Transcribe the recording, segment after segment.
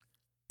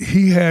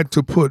he had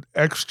to put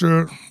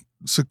extra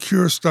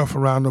secure stuff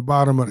around the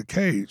bottom of the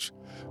cage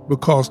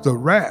because the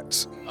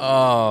rats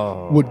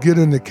would get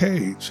in the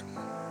cage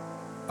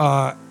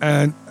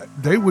and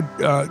they would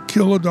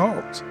kill the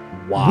dogs.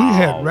 Wow. We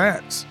had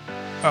rats,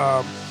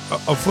 a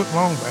foot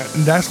long rat,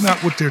 and that's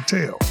not with their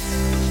tail.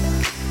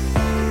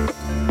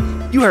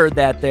 You heard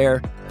that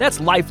there.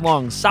 That's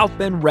lifelong South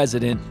Bend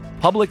resident,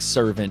 public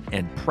servant,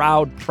 and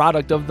proud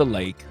product of the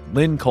lake,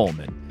 Lynn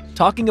Coleman,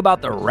 talking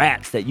about the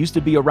rats that used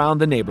to be around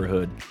the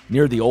neighborhood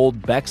near the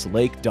old Becks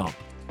Lake dump.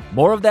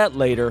 More of that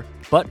later,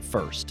 but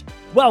first,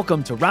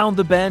 welcome to Round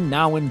the Bend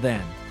Now and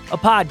Then, a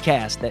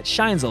podcast that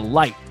shines a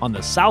light on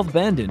the South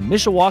Bend and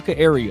Mishawaka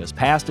areas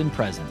past and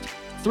present.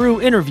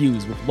 Through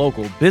interviews with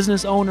local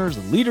business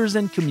owners, leaders,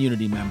 and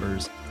community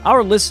members,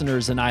 our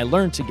listeners and I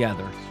learn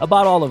together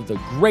about all of the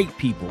great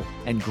people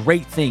and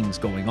great things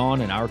going on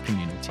in our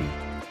community,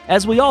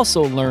 as we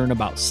also learn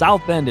about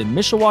South Bend and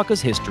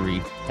Mishawaka's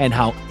history and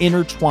how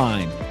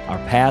intertwined our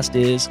past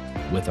is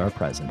with our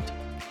present.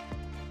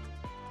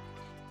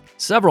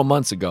 Several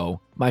months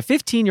ago, my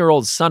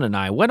 15-year-old son and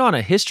I went on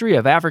a History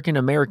of African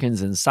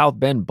Americans in South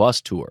Bend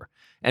bus tour,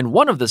 and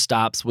one of the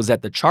stops was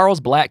at the Charles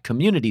Black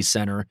Community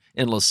Center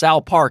in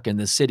LaSalle Park in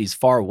the city's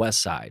far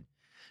west side.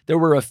 There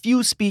were a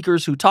few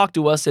speakers who talked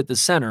to us at the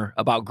center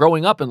about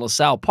growing up in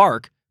LaSalle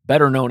Park,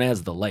 better known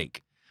as the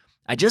lake.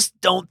 I just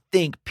don't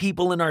think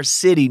people in our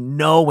city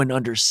know and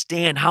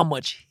understand how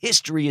much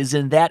history is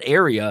in that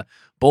area,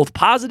 both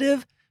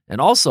positive and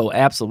also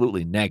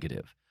absolutely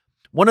negative.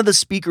 One of the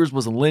speakers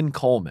was Lynn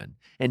Coleman,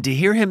 and to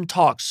hear him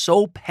talk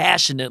so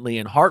passionately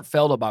and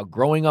heartfelt about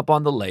growing up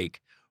on the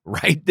lake,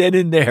 right then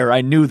and there,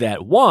 I knew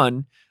that,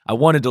 one, I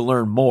wanted to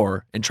learn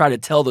more and try to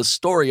tell the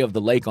story of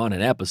the lake on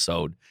an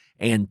episode,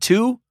 and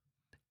two,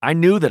 I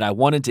knew that I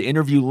wanted to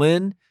interview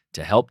Lynn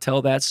to help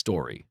tell that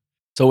story.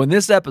 So in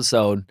this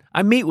episode,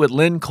 I meet with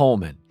Lynn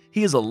Coleman.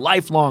 He is a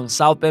lifelong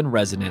South Bend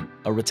resident,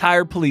 a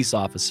retired police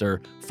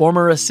officer,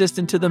 former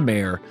assistant to the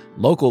mayor,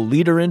 local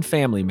leader and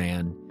family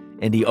man,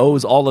 and he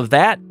owes all of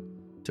that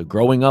to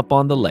growing up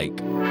on the lake.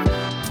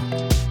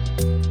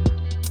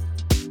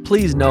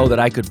 Please know that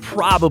I could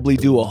probably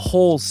do a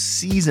whole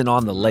season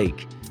on the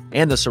lake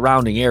and the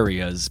surrounding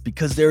areas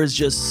because there is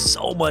just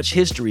so much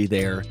history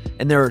there,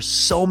 and there are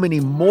so many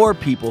more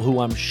people who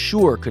I'm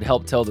sure could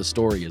help tell the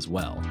story as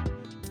well.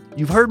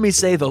 You've heard me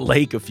say the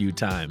lake a few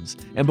times,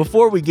 and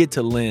before we get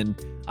to Lynn,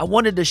 I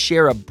wanted to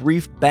share a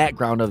brief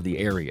background of the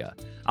area.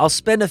 I'll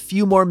spend a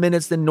few more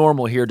minutes than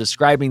normal here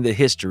describing the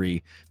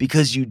history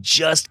because you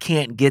just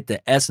can't get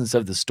the essence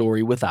of the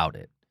story without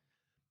it.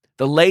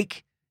 The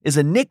lake is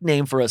a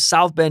nickname for a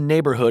South Bend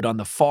neighborhood on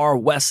the far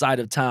west side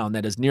of town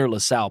that is near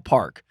LaSalle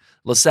Park.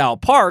 LaSalle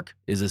Park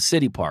is a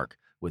city park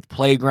with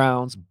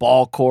playgrounds,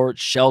 ball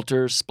courts,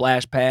 shelters,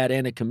 splash pad,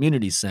 and a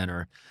community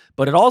center,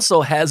 but it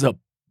also has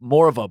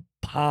more of a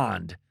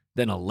pond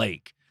than a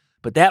lake.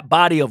 But that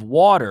body of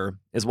water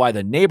is why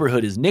the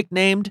neighborhood is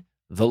nicknamed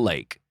the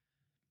lake.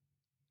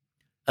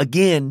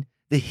 Again,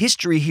 the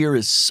history here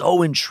is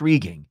so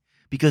intriguing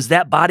because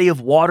that body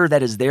of water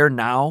that is there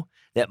now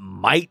that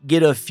might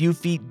get a few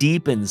feet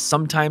deep and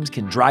sometimes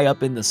can dry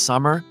up in the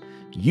summer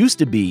used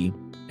to be,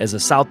 as a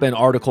South Bend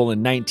article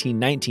in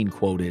 1919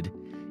 quoted,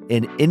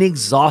 an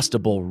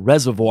inexhaustible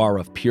reservoir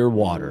of pure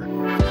water.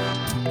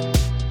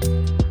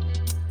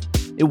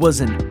 It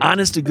was an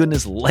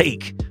honest-to-goodness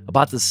lake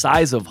about the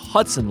size of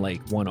Hudson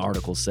Lake, one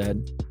article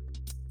said.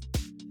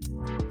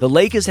 The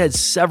lake has had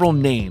several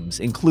names,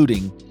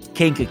 including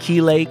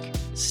Kankakee Lake,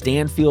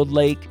 Stanfield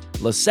Lake,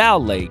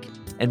 LaSalle Lake,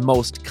 and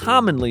most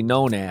commonly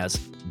known as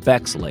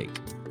Becks Lake.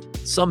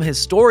 Some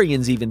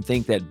historians even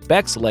think that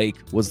Becks Lake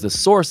was the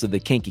source of the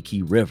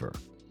Kankakee River.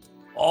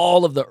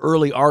 All of the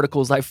early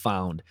articles I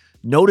found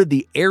noted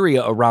the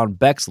area around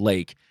Becks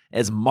Lake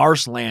as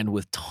marshland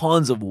with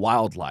tons of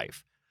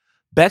wildlife.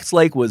 Becks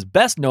Lake was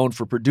best known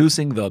for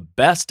producing the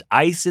best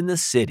ice in the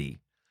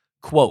city.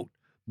 Quote,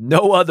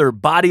 "No other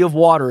body of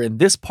water in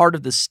this part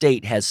of the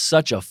state has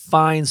such a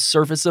fine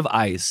surface of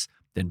ice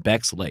than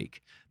Becks Lake.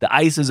 The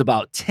ice is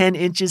about 10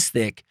 inches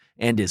thick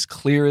and is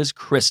clear as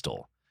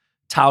crystal,"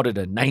 touted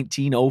a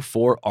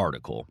 1904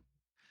 article.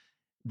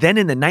 Then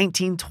in the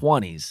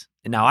 1920s,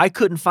 and now I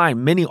couldn't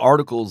find many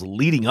articles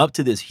leading up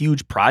to this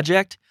huge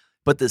project,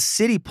 but the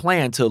city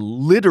planned to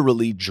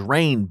literally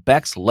drain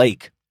Becks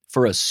Lake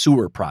for a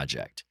sewer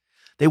project.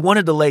 They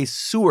wanted to lay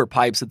sewer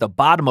pipes at the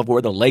bottom of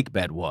where the lake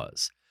bed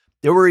was.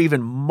 There were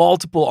even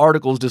multiple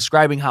articles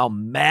describing how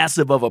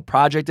massive of a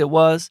project it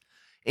was,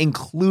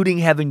 including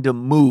having to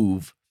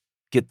move,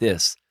 get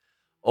this,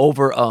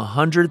 over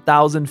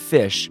 100,000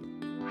 fish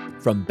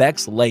from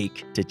Becks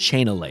Lake to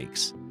Chaina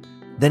Lakes.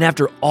 Then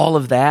after all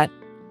of that,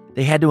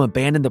 they had to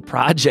abandon the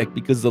project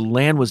because the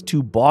land was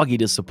too boggy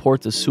to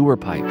support the sewer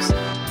pipes.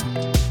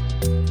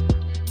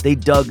 They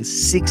dug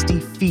 60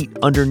 feet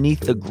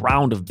underneath the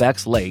ground of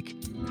Becks Lake,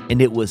 and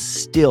it was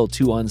still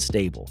too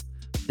unstable.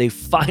 They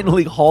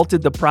finally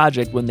halted the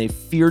project when they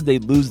feared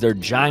they'd lose their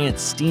giant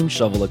steam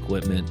shovel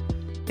equipment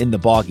in the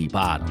boggy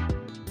bottom.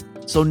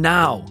 So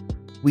now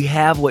we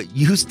have what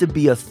used to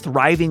be a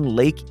thriving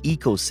lake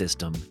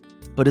ecosystem,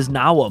 but is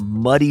now a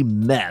muddy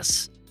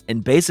mess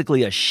and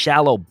basically a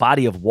shallow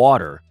body of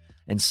water.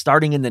 And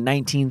starting in the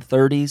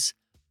 1930s,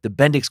 the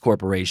Bendix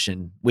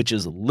Corporation, which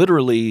is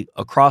literally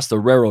across the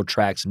railroad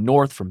tracks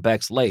north from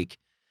Becks Lake,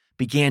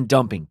 began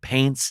dumping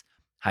paints,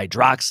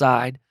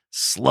 hydroxide,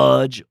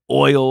 sludge,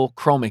 oil,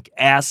 chromic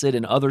acid,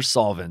 and other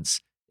solvents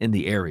in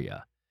the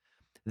area.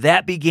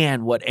 That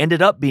began what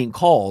ended up being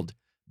called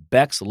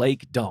Becks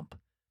Lake Dump.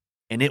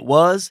 And it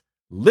was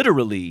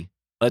literally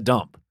a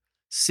dump.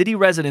 City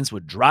residents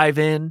would drive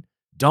in,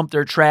 dump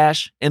their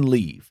trash, and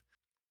leave.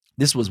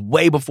 This was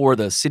way before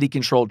the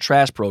city-controlled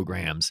trash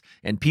programs,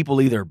 and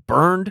people either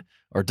burned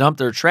or dumped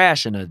their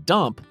trash in a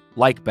dump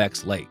like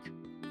Becks Lake.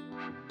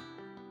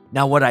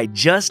 Now, what I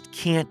just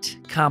can't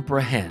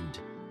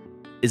comprehend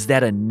is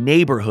that a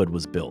neighborhood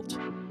was built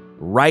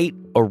right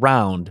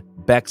around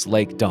Becks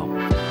Lake Dump.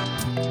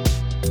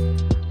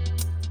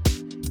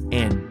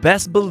 And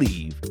best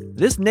believe,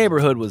 this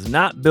neighborhood was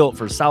not built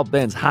for South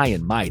Bend's high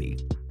and mighty.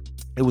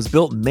 It was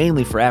built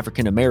mainly for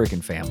African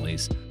American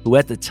families who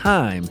at the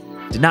time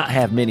did not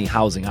have many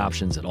housing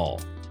options at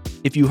all.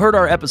 If you heard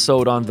our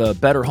episode on the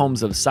Better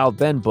Homes of South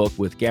Bend book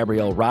with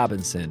Gabrielle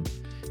Robinson,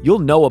 you'll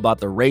know about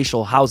the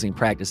racial housing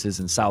practices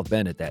in South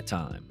Bend at that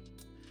time.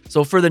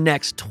 So for the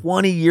next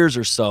 20 years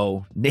or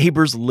so,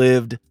 neighbors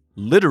lived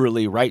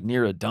literally right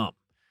near a dump.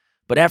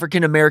 But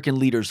African American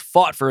leaders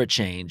fought for a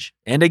change,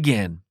 and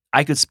again,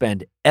 I could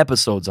spend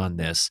episodes on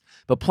this,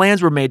 but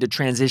plans were made to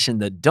transition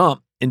the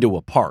dump into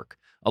a park,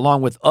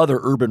 along with other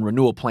urban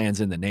renewal plans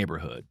in the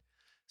neighborhood.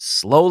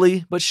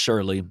 Slowly but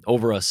surely,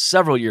 over a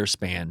several-year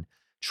span,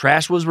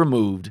 trash was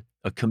removed,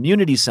 a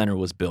community center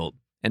was built,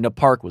 and a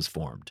park was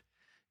formed.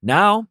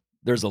 Now,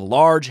 there's a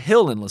large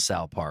hill in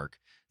LaSalle Park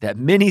that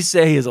many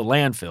say is a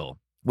landfill,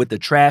 with the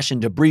trash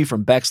and debris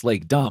from Becks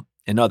Lake Dump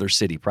and other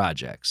city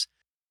projects.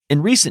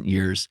 In recent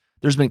years,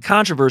 there's been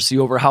controversy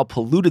over how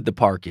polluted the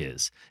park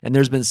is, and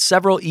there's been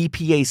several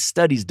EPA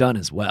studies done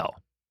as well.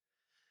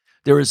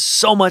 There is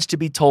so much to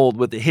be told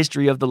with the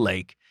history of the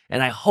lake,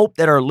 and I hope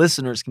that our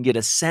listeners can get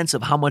a sense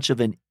of how much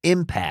of an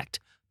impact,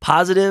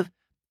 positive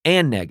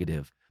and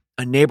negative,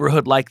 a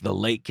neighborhood like the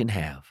lake can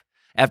have.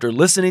 After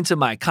listening to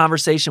my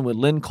conversation with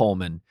Lynn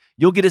Coleman,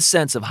 you'll get a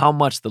sense of how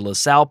much the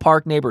LaSalle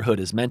Park neighborhood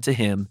has meant to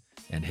him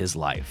and his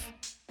life.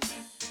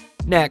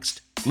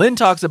 Next, Lynn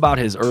talks about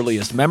his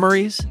earliest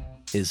memories,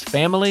 his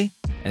family,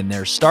 and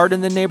their start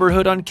in the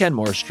neighborhood on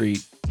Kenmore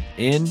Street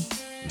in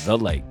the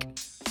lake.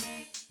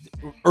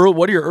 Earl,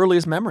 what are your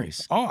earliest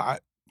memories? Oh,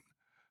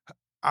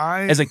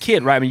 as a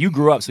kid, right? I mean, you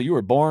grew up, so you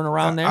were born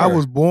around there? I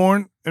was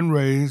born and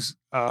raised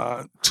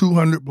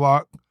 200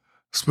 block,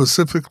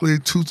 specifically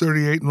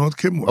 238 North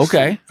Kenmore Street.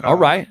 Okay, all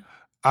right.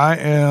 I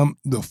am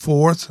the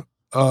fourth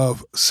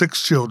of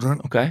 6 children.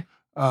 Okay.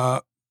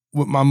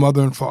 With my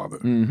mother and father.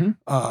 Mm-hmm.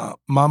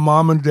 My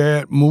mom and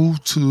dad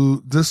moved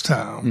to this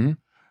town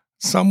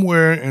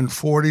somewhere in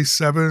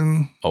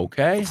 47,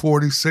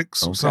 46,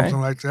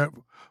 something like that.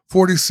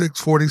 46,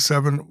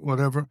 47,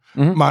 whatever.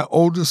 Mm-hmm. My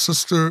oldest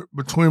sister,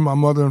 between my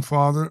mother and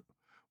father,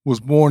 was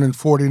born in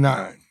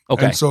 49.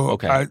 Okay. And so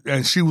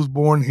and she was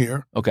born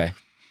here. Okay.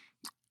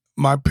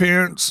 My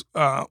parents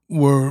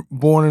were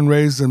born and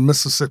raised in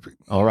Mississippi.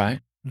 All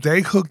right.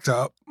 They hooked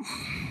up,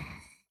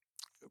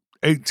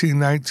 18,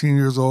 19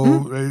 years old.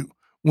 Mm-hmm. They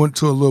went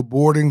to a little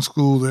boarding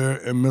school there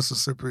in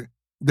Mississippi.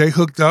 They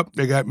hooked up.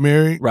 They got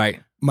married.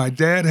 Right. My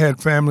dad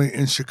had family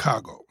in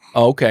Chicago.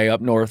 Okay,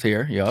 up north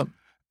here. Yep.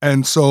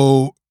 And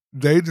so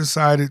they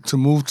decided to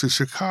move to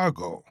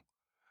Chicago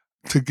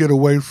to get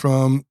away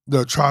from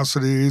the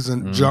atrocities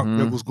and junk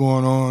that was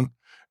going on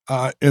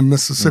in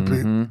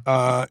Mississippi in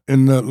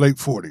the late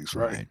 40s,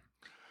 right?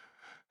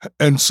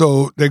 And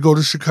so they go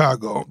to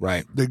Chicago.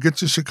 Right. They get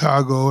to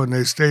Chicago and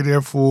they stay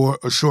there for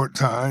a short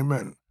time,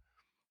 and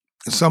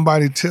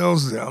somebody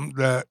tells them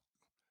that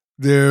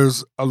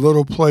there's a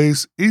little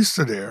place east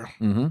of there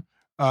in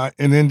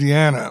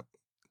Indiana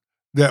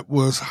that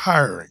was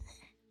hiring.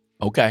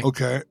 Okay.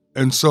 Okay.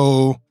 And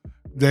so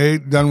they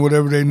done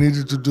whatever they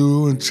needed to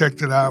do and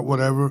checked it out,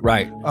 whatever.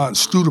 Right.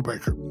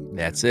 Studebaker.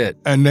 That's it.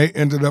 And they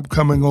ended up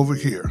coming over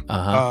here.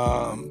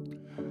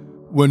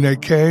 When they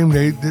came,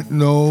 they didn't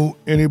know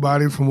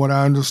anybody from what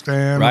I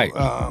understand. Right.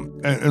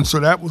 And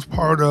so that was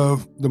part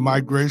of the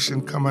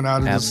migration coming out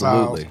of the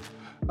South,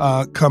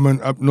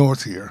 coming up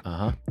north here.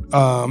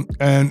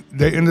 And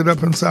they ended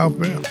up in South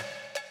Bend.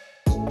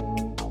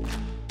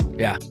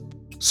 Yeah.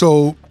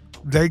 So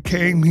they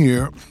came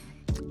here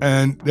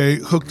and they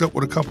hooked up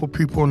with a couple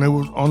people, and they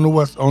were on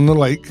the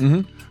lake,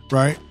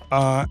 right?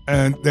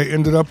 And they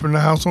ended up in the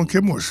house on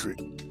Kenmore Street.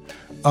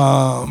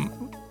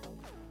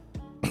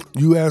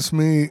 You asked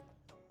me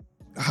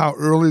how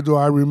early do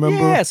I remember?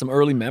 Yeah, some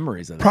early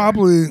memories of that.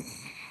 Probably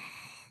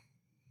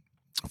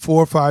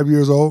 4 or 5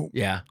 years old.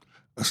 Yeah.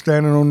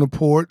 Standing on the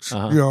porch,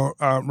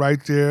 right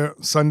there,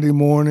 Sunday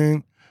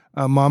morning,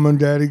 mom and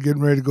daddy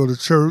getting ready to go to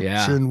church,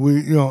 and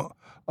we,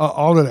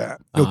 all of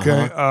that.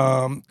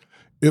 Okay.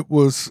 It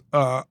was,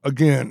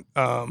 again,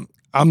 I'm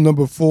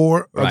number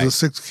 4 of the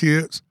 6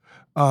 kids.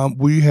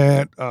 We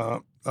had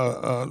a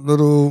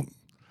little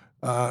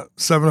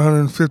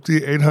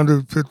 750,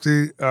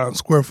 850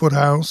 square foot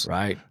house.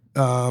 Right.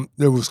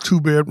 There was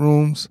 2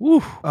 bedrooms,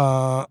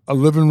 a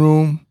living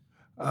room,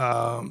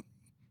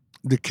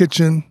 the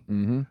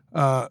kitchen,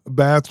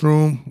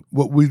 bathroom,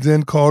 what we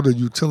then called a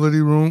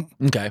utility room.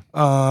 Okay.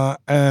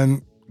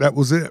 And that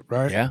was it,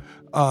 right? Yeah.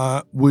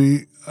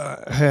 We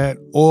had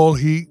all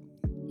heat.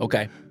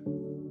 Okay.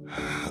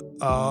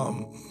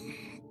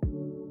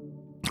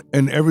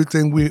 And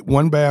everything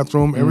one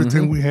bathroom,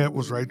 everything we had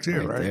was right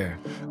there, right? There.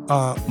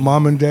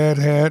 Mom and dad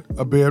had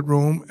a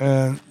bedroom,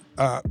 and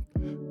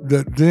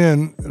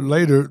then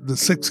later the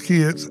 6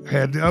 kids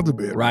had the other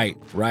bedroom.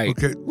 Right.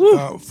 Okay,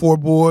 4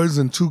 boys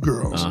and 2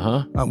 girls.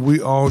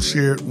 We all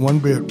shared one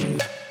bedroom.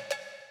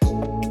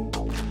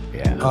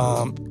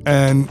 Yeah.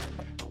 And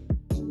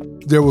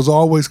there was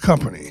always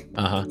company.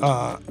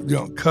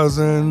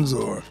 Cousins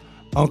or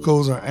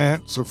uncles or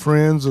aunts or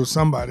friends or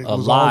somebody. A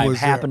was live always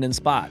happening there.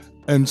 spot.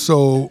 And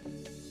so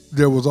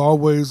there was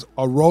always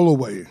a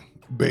rollaway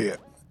bed.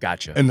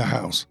 Gotcha. In the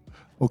house,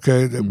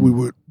 okay, that we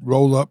would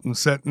roll up and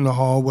sit in the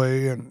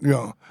hallway, and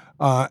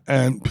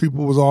and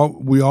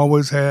we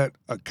always had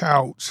a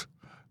couch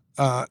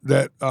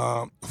that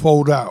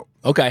fold out.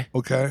 Okay.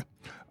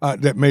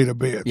 That made a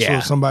bed. Yeah.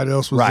 So somebody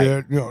else was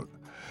there,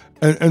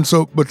 and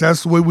so, but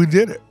that's the way we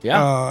did it.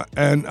 Yeah.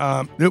 And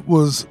it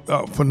was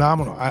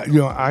phenomenal.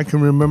 I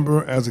can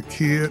remember as a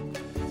kid,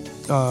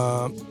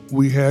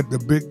 we had the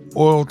big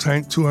oil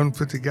tank,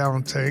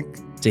 250-gallon tank.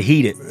 To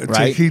heat it,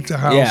 right? To heat the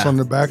house on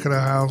the back of the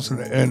house,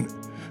 and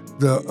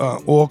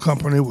the oil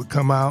company would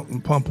come out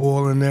and pump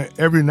oil in there.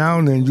 Every now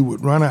and then you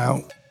would run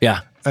out.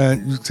 Yeah.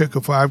 And you take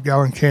a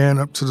 5-gallon can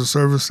up to the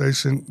service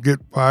station, get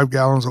 5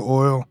 gallons of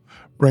oil,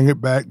 bring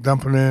it back,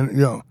 dump it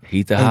in,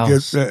 heat the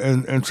house.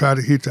 And try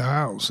to heat the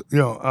house.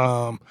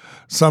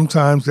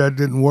 Sometimes that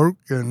didn't work,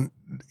 and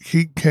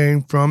heat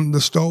came from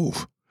the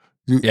stove.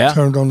 You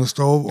turned on the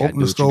stove,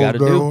 opened the stove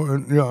door,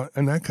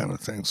 and that kind of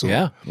thing. So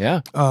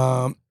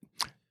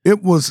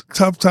it was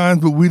tough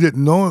times, but we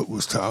didn't know it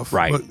was tough.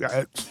 Right.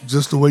 But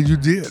just the way you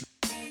did.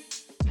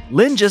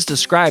 Lynn just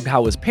described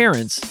how his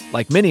parents,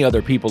 like many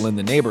other people in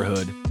the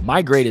neighborhood,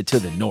 migrated to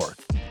the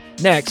north.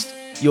 Next,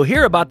 you'll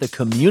hear about the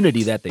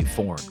community that they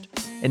formed.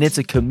 And it's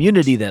a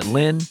community that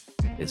Lynn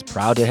is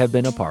proud to have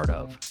been a part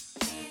of.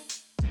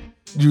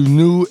 You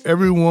knew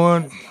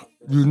everyone.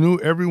 You knew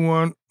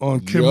everyone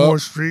on Kenmore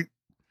Street,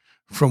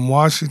 from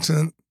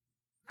Washington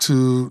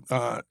to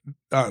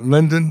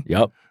Linden.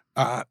 Yep.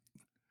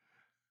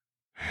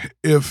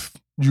 If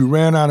you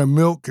ran out of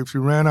milk, if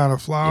you ran out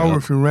of flour,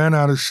 if you ran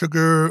out of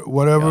sugar,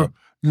 whatever,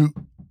 you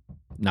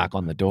knock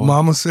on the door.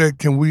 Mama said,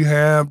 "Can we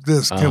have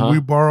this? Can we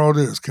borrow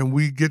this? Can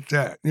we get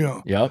that?"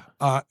 Yep.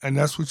 And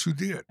that's what you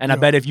did. And I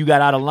bet if you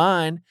got out of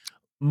line,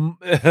 you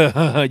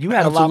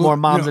had a lot more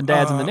moms and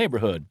dads in the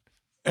neighborhood.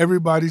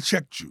 Everybody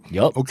checked you.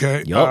 Yep.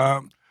 Okay.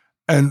 Yep.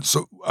 And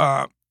so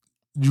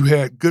you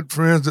had good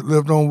friends that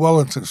lived on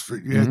Wellington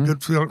Street. You had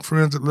good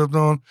friends that lived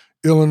on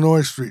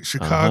Illinois Street,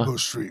 Chicago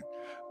Street.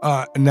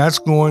 And that's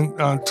going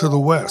to the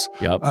west.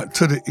 Yep.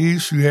 To the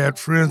east, you had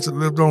friends that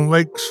lived on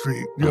Lake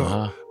Street.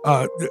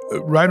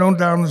 Right on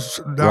down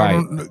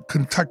on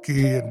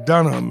Kentucky and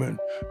Dunham and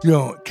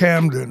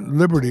Camden,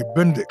 Liberty,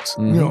 Bendix.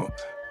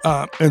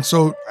 And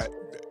so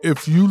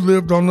if you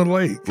lived on the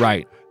lake,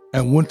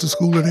 and went to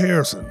school at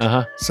Harrison,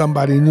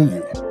 somebody knew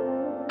you.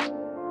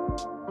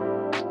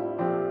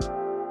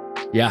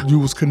 Yeah. You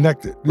was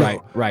connected. Right.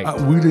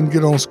 We didn't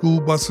get on school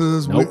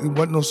buses. Nope. It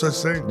wasn't no such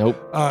thing. Nope.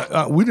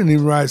 We didn't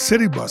even ride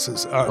city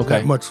buses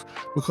that much,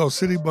 because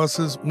city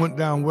buses went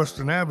down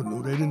Western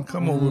Avenue. They didn't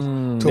come over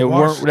to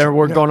Washington. They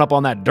weren't going up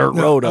on that dirt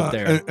road up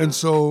there. And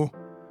so,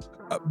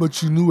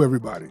 but you knew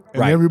everybody.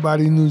 And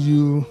everybody knew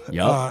you.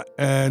 Yep.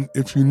 And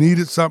if you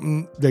needed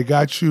something, they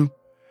got you.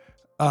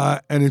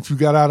 And if you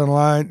got out of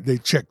line, they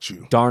checked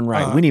you. Darn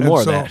right. We need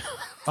more of that.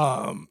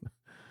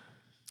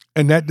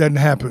 And that doesn't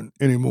happen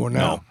anymore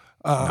now.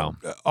 No.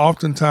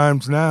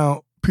 Oftentimes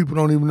now, people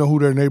don't even know who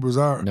their neighbors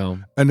are. No.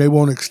 And they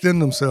won't extend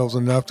themselves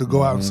enough to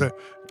go out and say,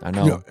 I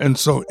know. And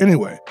so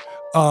anyway,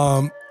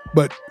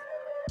 but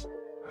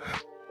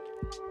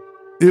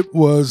it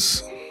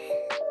was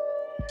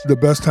the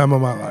best time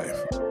of my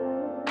life.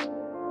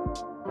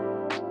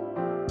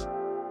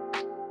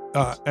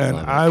 And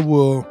I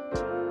will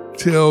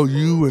tell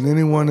you and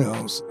anyone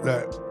else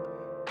that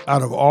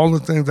out of all the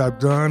things I've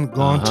done,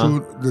 gone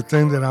to, the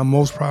thing that I'm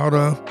most proud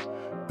of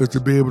is to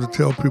be able to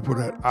tell people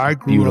that I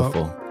grew up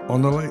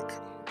on the lake.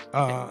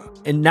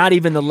 And not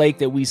even the lake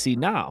that we see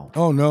now.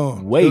 Oh,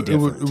 no. Way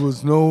different. It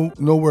was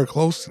nowhere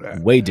close to that.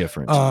 Way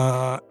different.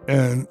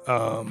 And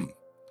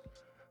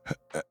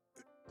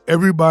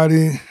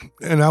everybody,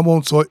 and I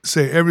won't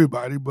say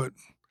everybody, but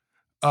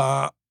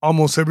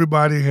almost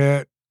everybody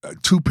had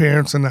 2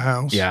 parents in the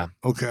house. Yeah.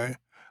 Okay.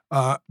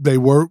 They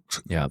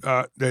worked.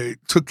 Yeah. They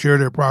took care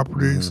of their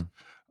properties.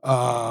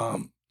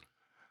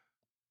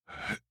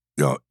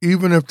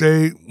 Even if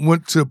they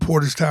went to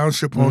Portage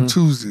Township on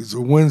Tuesdays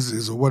or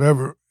Wednesdays or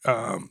whatever,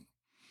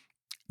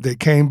 they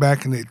came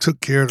back and they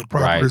took care of the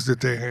properties that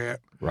they had.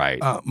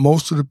 Right.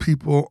 Most of the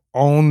people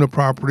owned the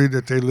property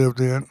that they lived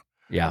in.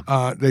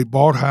 Yeah. They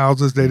bought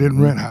houses. They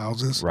didn't rent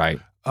houses. Right.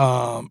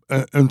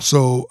 And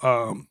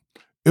so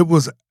it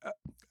was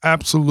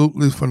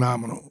absolutely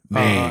phenomenal.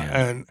 Man.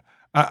 And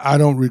I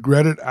don't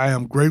regret it. I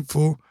am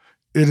grateful.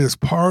 It is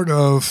part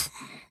of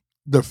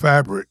the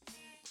fabric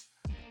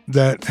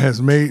that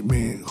has made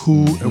me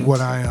who and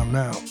what I am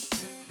now.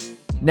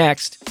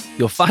 Next,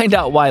 you'll find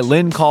out why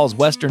Lynn calls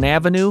Western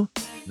Avenue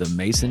the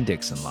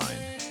Mason-Dixon line.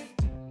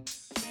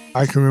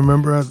 I can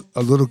remember as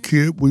a little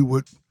kid, we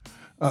would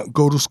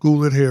go to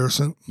school at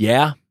Harrison.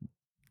 Yeah.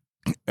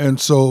 And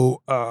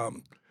so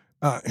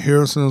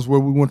Harrison is where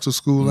we went to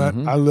school at.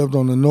 I lived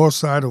on the north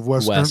side of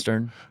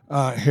Western.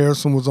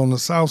 Harrison was on the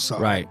south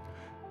side. Right.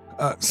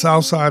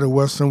 South side of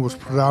Western was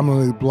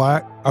predominantly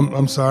black.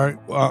 I'm sorry.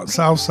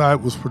 South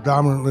side was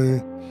predominantly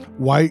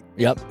white.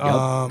 Yep.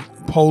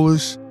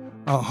 Polish,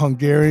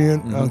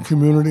 Hungarian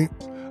community.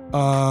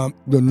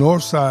 The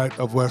north side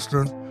of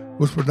Western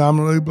was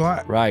predominantly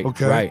black. Right.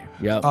 Okay. Right.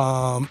 Yep.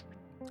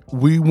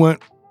 We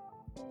went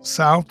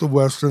south of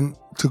Western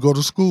to go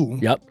to school.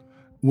 Yep.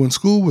 When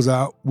school was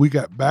out, we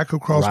got back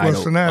across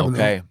Western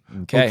Avenue.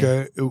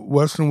 Okay.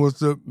 Western was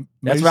the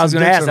That's what I was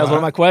going to ask. That was one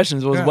of my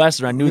questions. Was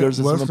Western? I knew there was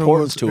some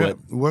importance to it.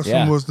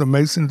 Western was the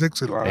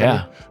Mason-Dixon line.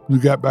 Yeah. We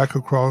got back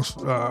across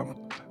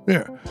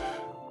there.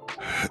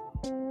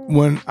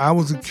 When I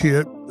was a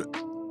kid,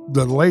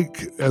 the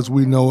lake, as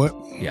we know it,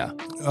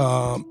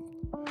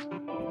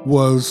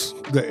 was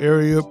the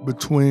area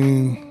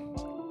between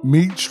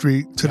Meade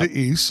Street to the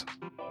east,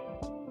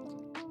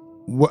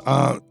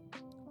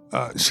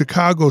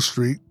 Chicago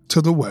Street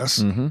to the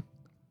west,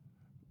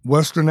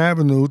 Western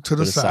Avenue to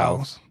the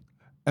south,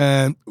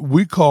 and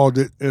we called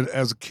it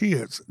as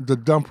kids the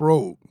Dump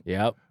Road.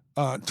 Yep.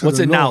 What's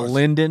it now?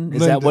 Linden?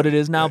 Is that what it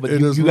is now? But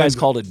you guys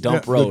called it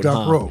Dump Road. The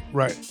Dump Road,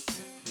 right.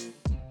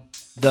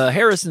 The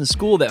Harrison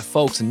School that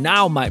folks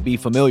now might be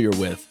familiar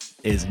with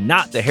is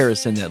not the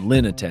Harrison that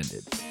Lynn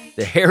attended.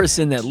 The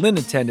Harrison that Lynn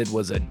attended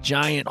was a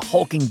giant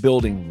hulking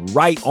building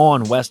right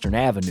on Western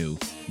Avenue,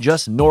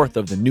 just north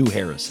of the new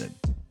Harrison.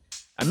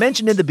 I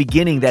mentioned in the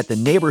beginning that the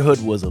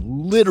neighborhood was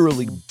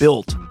literally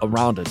built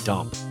around a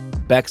dump,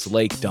 Beck's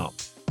Lake Dump.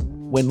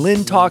 When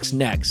Lynn talks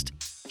next,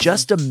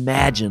 just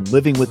imagine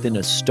living within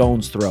a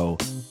stone's throw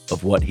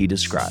of what he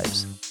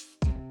describes.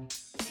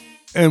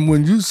 And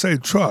when you say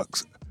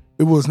trucks,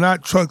 it was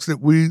not trucks that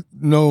we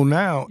know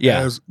now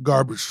as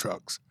garbage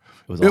trucks.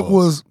 It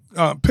was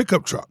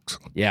pickup trucks.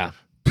 Yeah.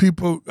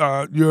 People,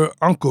 your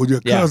uncle,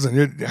 your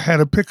cousin, had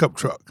a pickup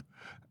truck.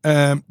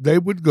 And they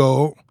would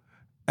go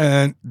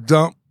and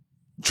dump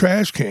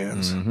trash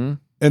cans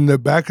in the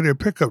back of their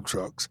pickup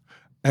trucks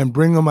and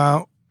bring them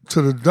out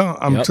to the dump,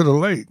 to the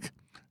lake,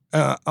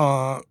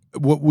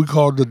 what we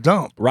called the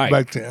dump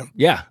back then.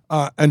 Yeah.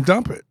 And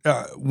dump it.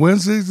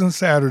 Wednesdays and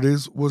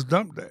Saturdays was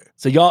dump day.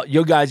 So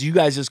you guys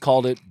just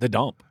called it the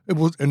dump. It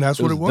was, and that's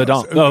what it was. The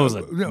dump. No, it was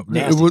a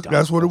nasty dump.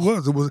 That's what it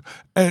was. It was,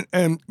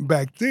 and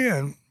back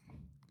then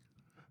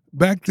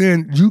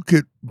you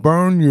could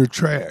burn your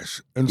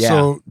trash, and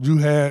so you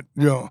had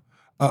a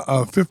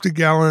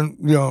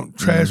 50-gallon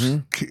trash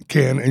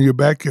can in your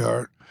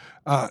backyard.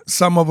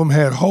 Some of them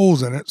had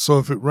holes in it, so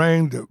if it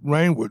rained, the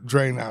rain would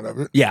drain out of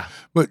it. Yeah.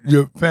 But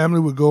your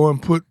family would go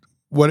and put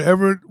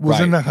whatever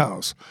was in the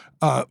house,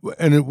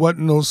 and it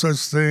wasn't no such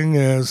thing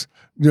as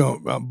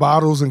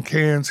bottles and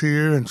cans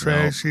here and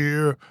trash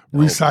here,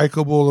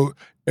 recyclable.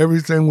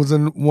 Everything was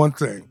in one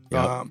thing,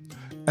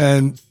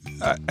 and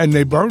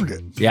they burned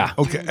it. Yeah.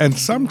 Okay. And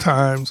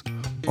sometimes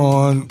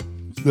on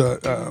the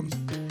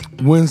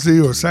Wednesday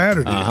or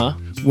Saturday,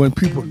 when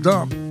people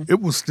dumped,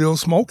 it was still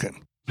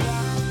smoking.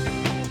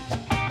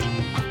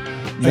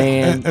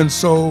 Man. And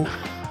so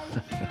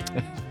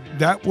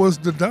that was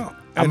the dump.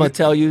 I'm going to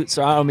tell you,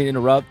 so I don't mean to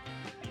interrupt.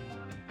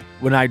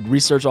 When I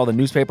researched all the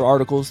newspaper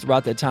articles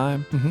throughout that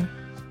time,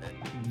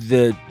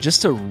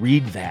 just to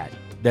read that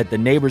the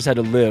neighbors had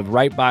to live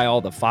right by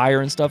all the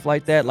fire and stuff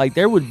like that, like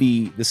there would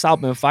be the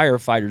South Bend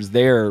firefighters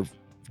there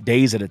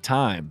days at a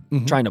time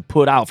trying to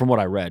put out, from what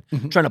I read,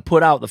 trying to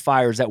put out the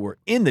fires that were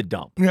in the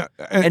dump. Yeah.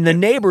 And the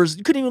neighbors,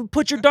 you couldn't even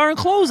put your darn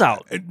clothes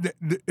out.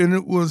 And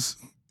it was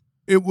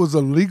a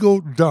legal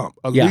dump,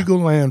 a legal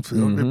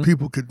landfill that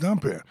people could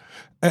dump in.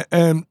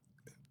 And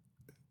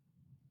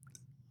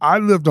I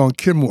lived on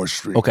Kenmore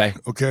Street. Okay.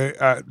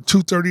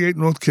 238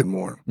 North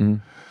Kenmore.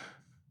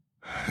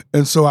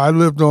 And so I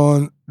lived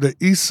on the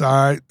east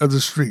side of the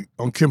street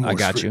on Kenmore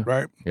Street. I got you.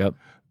 Right? Yep.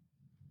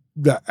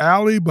 The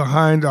alley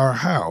behind our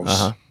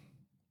house,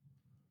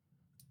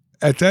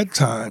 at that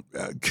time,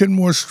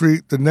 Kenmore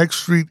Street, the next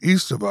street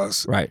east of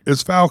us,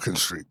 is Falcon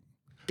Street.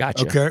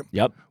 Gotcha. Okay?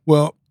 Yep.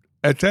 Well,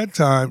 at that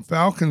time,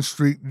 Falcon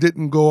Street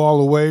didn't go all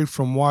the way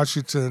from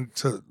Washington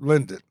to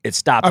Linden. It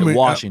stopped at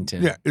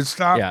Washington. It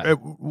stopped at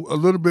a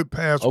little bit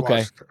past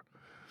Washington.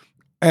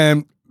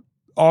 And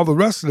all the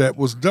rest of that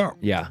was dump.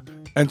 Yeah.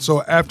 And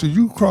so after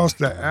you crossed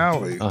the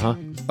alley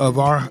of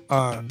our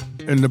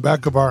in the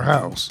back of our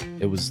house,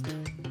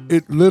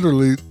 it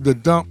literally, the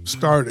dump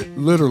started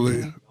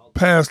literally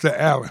past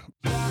the alley.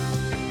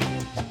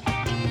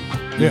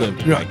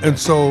 And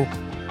so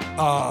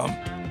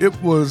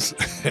it was,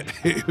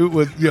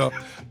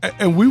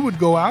 and we would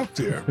go out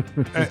there,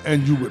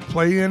 and you would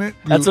play in it.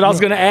 That's what I was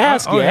going to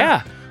ask.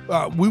 Yeah.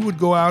 We would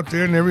go out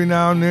there, and every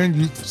now and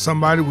then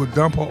somebody would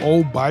dump an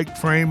old bike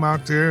frame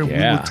out there, and we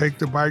would take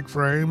the bike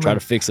frame, try to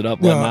fix it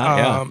up,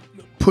 whatnot.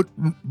 Put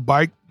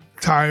bike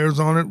tires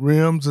on it,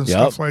 rims and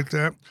stuff like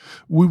that.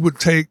 We would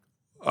take,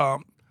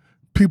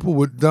 people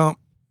would dump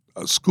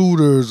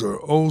scooters or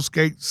old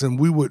skates, and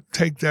we would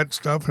take that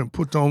stuff and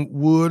put on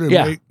wood and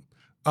make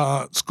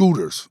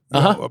scooters.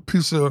 A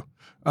piece of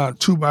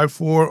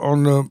 2x4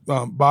 on the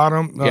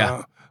bottom.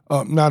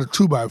 Not a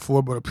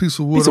 2x4, but a piece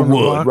of wood on the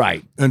bottom.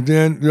 Right. And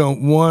then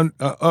one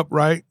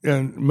upright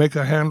and make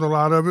a handle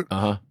out of it.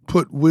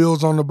 Put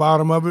wheels on the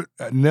bottom of it,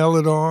 nail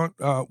it on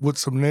with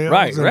some nails.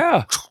 Right.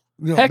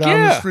 And,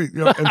 down the street.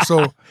 And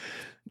so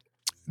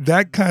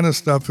that kind of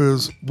stuff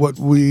is what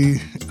we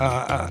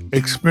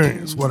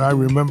experienced, what I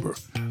remember.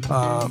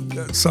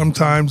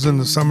 Sometimes in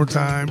the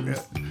summertime,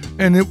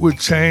 and it would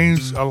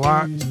change a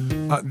lot.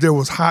 There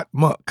was hot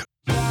muck.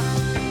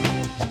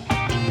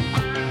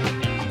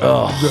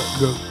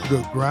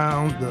 The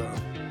ground, the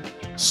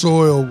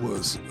soil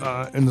was,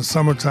 in the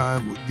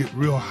summertime, would get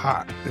real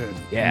hot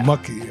and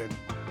mucky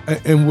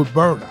and would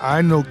burn.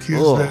 I know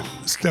kids that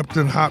stepped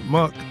in hot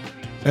muck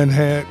and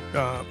had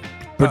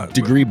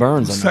degree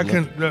burns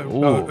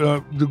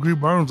on degree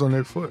burns on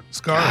their foot,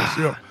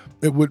 scars.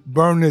 It would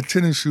burn their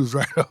tennis shoes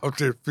right off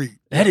their feet.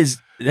 That's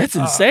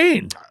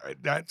insane.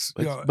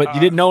 But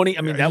you didn't know any.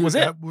 I mean, that was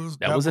it.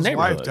 That was the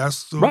neighborhood. Life.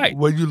 That's the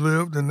way you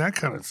lived and that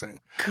kind of thing.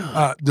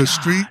 The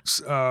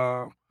streets.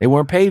 They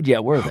weren't paved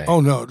yet, were they?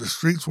 Oh no, the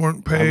streets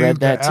weren't paved. I read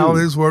that the too.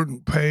 Alleys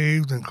weren't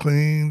paved and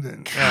cleaned.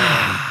 And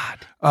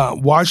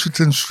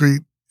Washington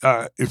Street.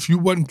 If you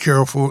wasn't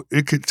careful,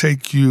 it could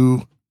take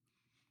you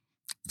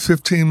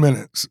 15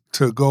 minutes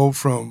to go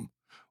from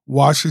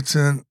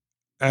Washington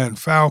and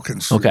Falcon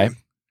Street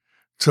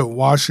to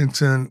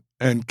Washington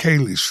and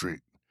Cayley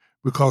Street,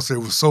 because there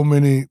were so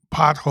many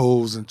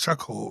potholes and chuck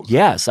holes.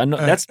 Yes, I know.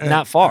 That's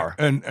not far.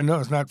 And no,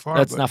 it's not far.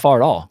 That's not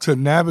far at all. To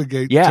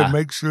navigate, to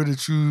make sure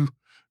that you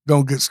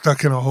don't get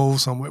stuck in a hole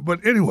somewhere.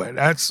 But anyway,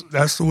 that's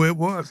the way it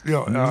was.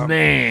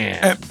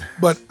 Man.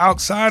 But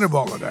outside of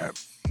all of that,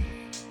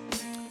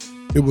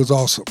 it was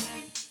awesome.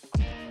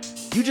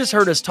 You just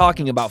heard us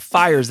talking about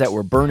fires that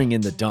were burning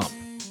in the dump.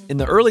 In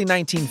the early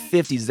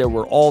 1950s, there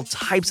were all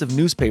types of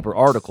newspaper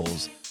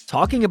articles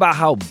talking about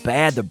how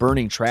bad the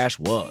burning trash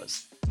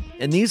was.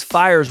 And these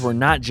fires were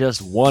not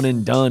just one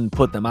and done,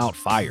 put them out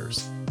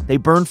fires. They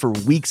burned for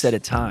weeks at a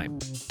time.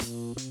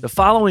 The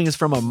following is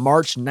from a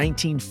March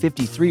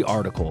 1953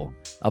 article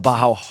about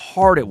how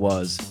hard it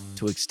was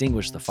to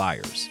extinguish the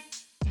fires.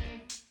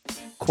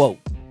 Quote,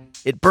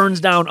 "It burns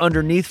down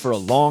underneath for a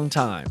long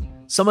time.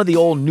 Some of the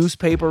old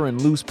newspaper and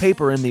loose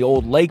paper in the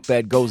old lake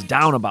bed goes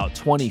down about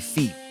 20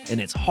 feet, and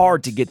it's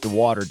hard to get the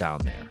water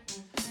down there."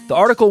 The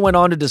article went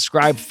on to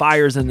describe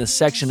fires in the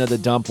section of the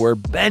dump where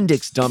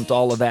Bendix dumped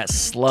all of that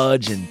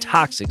sludge and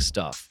toxic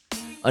stuff.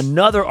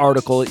 Another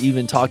article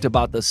even talked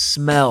about the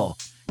smell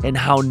and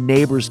how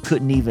neighbors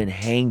couldn't even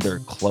hang their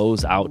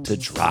clothes out to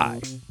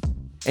dry.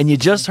 And you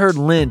just heard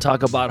Lynn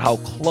talk about how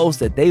close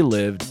that they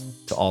lived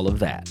to all of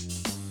that.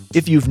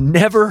 If you've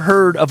never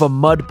heard of a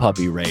mud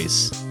puppy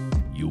race,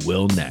 you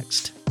will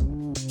next.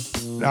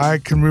 I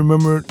can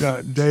remember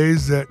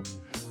days that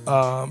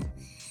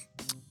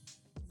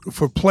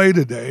for play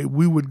today,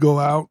 we would go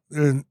out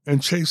and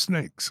chase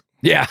snakes.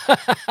 Yeah.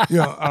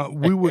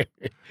 We would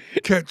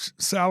catch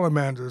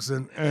salamanders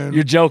and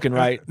You're joking,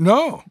 right?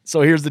 No.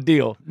 So here's the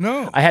deal.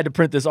 No. I had to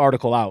print this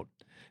article out.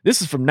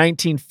 This is from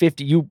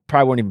 1950. You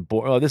probably weren't even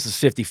born. Oh, this is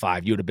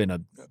 55. You would have been a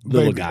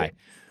little guy.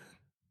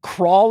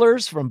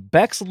 Crawlers from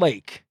Beck's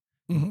Lake.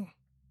 Mm-hmm.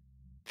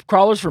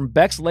 Crawlers from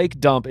Beck's Lake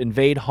dump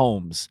invade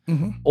homes.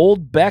 Mm-hmm.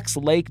 Old Beck's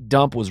Lake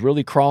dump was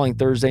really crawling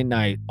Thursday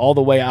night all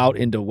the way out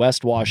into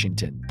West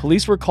Washington.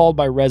 Police were called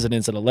by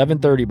residents at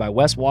 11:30 by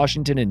West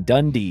Washington and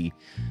Dundee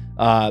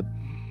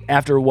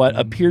after what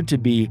appeared to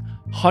be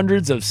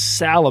hundreds of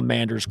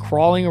salamanders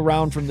crawling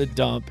around from the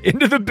dump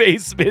into the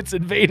basements,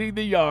 invading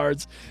the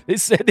yards. They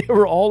said they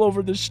were all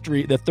over the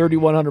street, the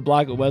 3100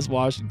 block of West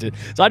Washington.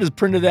 So I just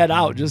printed that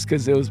out just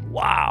because it was,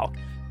 wow.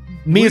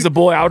 Me as a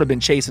boy, I would have been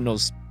chasing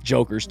those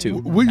jokers too.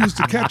 We used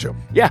to catch them.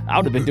 Yeah, I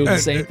would have been doing the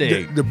same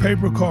thing. The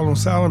paper called them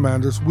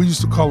salamanders. We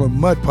used to call them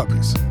mud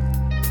puppies.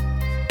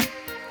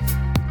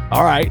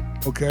 All right.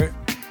 Okay.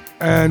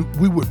 And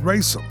we would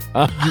race them.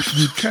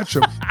 You'd catch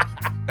them,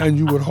 and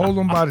you would hold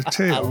them by the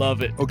tail. I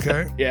love it.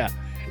 Okay. Yeah.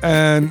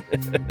 And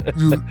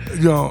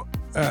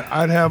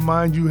I'd have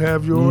mine, you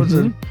have yours,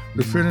 and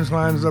the finish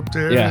line is up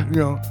there.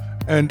 Yeah.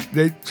 And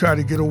they try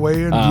to get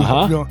away,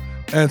 and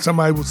and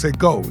somebody would say,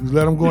 go. You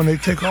let them go, and they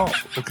take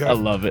off. Okay. I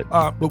love it.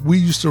 But we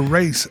used to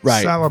race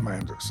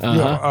salamanders.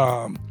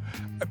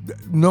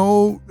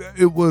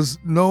 It was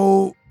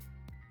no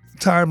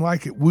time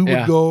like it. We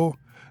would go,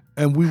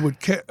 and we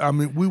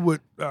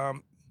would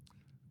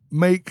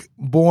make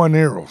bow and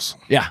arrows.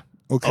 Yeah.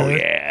 Okay. Oh,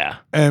 yeah.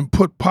 And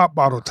put pop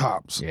bottle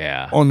tops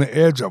on the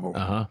edge of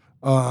them.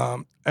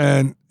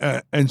 and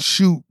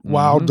shoot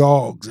wild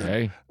dogs.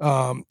 Hey.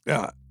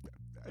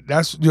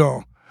 That's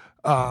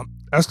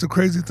that's the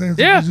crazy things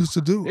that we used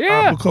to do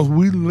because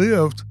we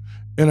lived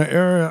in an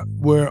area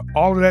where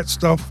all of that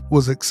stuff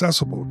was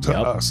accessible to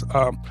us.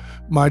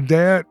 My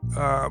dad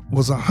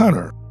was a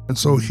hunter, and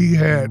so he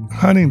had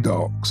hunting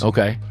dogs.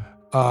 Okay.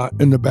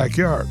 In the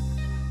backyard,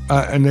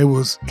 and they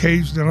was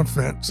caged in a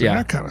fence and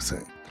that kind of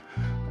thing.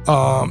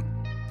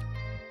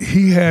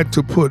 He had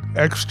to put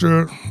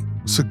extra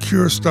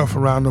secure stuff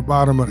around the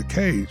bottom of the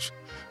cage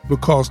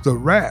because the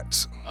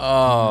rats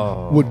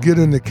would get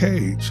in the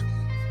cage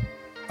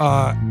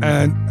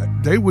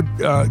and they would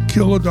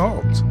kill the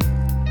dogs.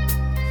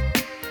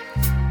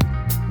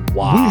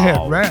 Wow. We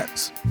had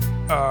rats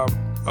a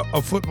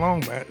foot long,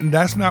 man, and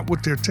that's not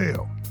with their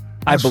tail.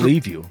 I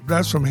believe you.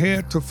 That's from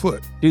head to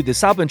foot. Dude, the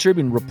South Bend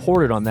Tribune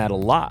reported on that a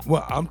lot.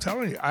 Well, I'm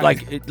telling you.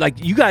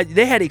 Like you guys,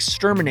 they had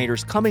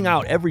exterminators coming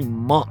out every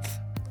month.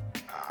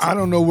 I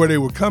don't know where they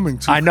were coming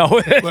to. I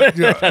know. But,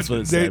 that's what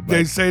it said.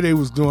 They say they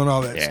was doing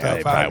all that stuff.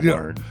 They probably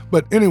weren't.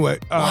 But anyway,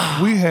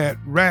 we had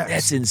rats.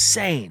 That's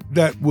insane.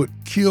 That would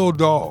kill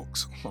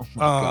dogs. Oh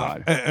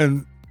my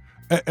God.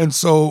 And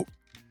so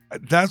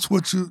that's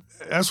what you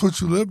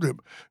lived in.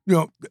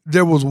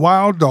 There was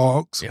wild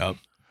dogs. Yep.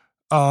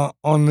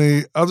 On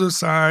the other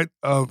side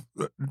of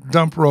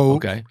Dump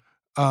Road,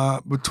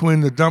 between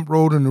the Dump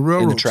Road and the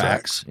railroad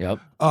tracks. Yep.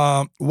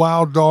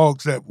 Wild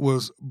dogs that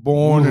was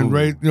born and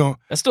raised.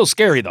 That's still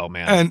scary though,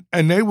 man.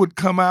 And they would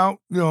come out.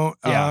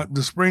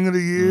 The spring of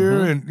the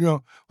year, and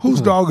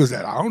whose dog is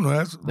that? I don't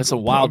know. That's a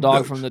wild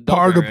dog from the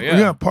dump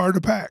area. Part of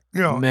the pack.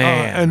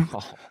 Man.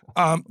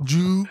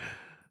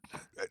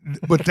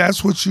 But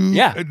that's what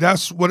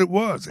that's what it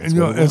was. And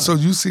and so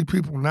you see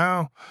people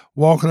now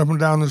walking up and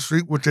down the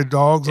street with their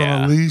dogs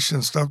on a leash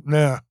and stuff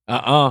now.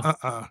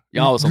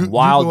 Y'all some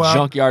wild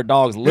junkyard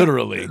dogs,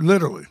 literally.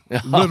 Literally.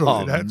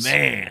 That's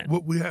man.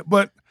 What we had.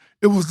 But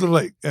it was the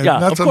lake. And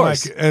nothing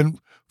like it. And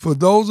for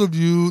those of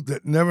you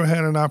that never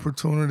had an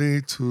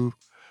opportunity to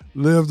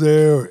live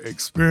there or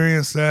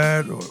experience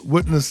that or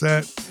witness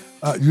that,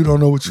 you don't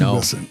know what you're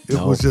missing. It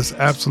was just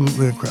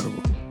absolutely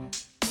incredible.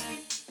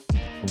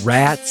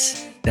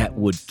 Rats that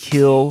would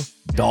kill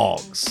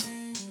dogs.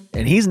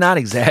 And he's not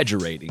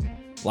exaggerating.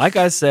 Like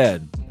I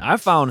said, I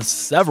found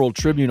several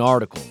Tribune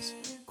articles.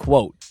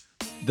 Quote,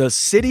 "The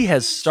city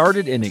has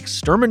started an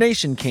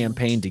extermination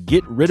campaign to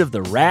get rid of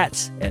the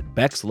rats at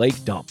Becks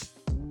Lake Dump."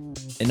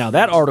 And now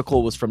that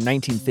article was from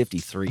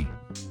 1953.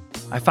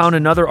 I found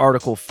another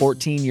article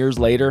 14 years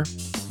later,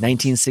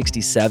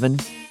 1967,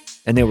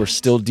 and they were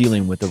still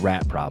dealing with the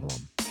rat problem.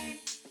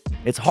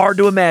 It's hard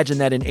to imagine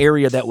that an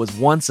area that was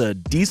once a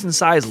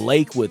decent-sized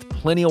lake with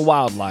plenty of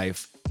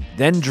wildlife,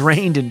 then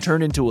drained and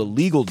turned into a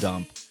legal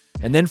dump,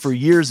 and then for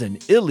years an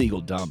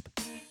illegal dump,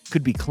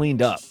 could be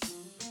cleaned up.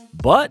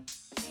 But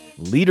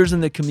leaders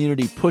in the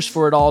community pushed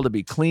for it all to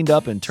be cleaned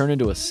up and turned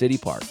into a city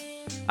park.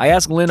 I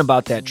asked Lynn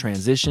about that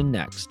transition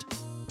next.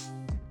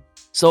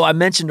 So I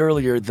mentioned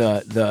earlier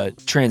the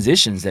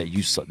transitions that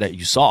you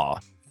saw.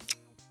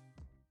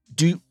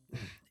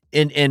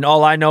 And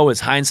all I know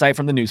is hindsight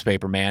from the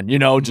newspaper, man,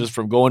 just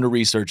from going to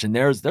research. And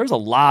there's a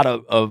lot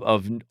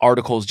of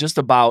articles just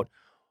about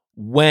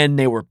when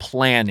they were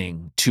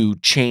planning to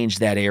change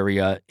that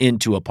area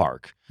into a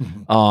park.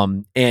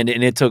 Mm-hmm. And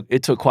it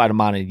took quite a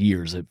amount of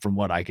years from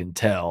what I can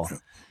tell.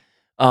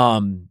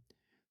 What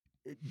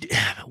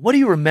do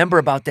you remember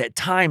about that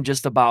time,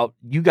 just about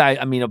you guys,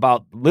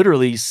 about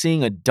literally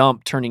seeing a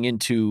dump turning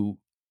into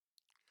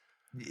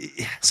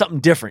something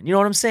different, you know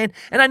what I'm saying?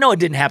 And I know it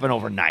didn't happen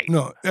overnight.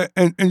 No,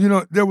 and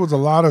there was a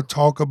lot of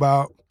talk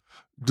about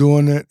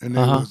doing it, and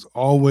there was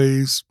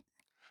always,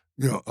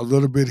 a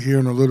little bit here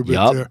and a little bit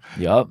there.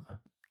 Yep.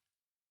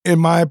 In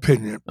my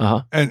opinion,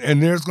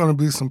 and there's going to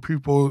be some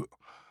people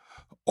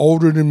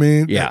older than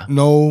me that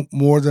know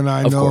more than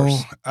I know.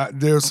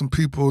 There's some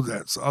people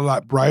that's a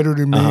lot brighter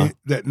than me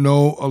that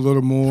know a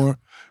little more.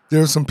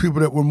 There's some people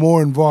that were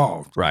more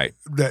involved, right,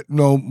 that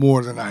know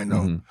more than I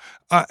know.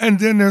 Mm-hmm. And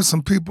then there's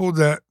some people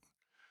that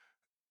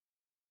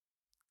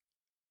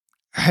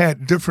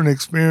had different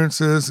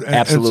experiences.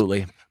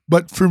 Absolutely.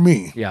 But for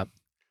me,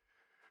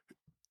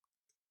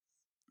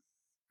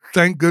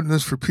 thank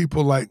goodness for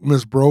people like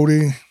Miss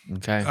Brody,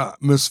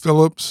 Miss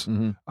Phillips,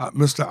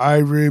 Mr.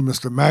 Ivory,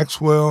 Mr.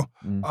 Maxwell,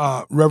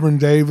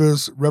 Reverend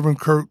Davis, Reverend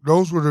Kirk.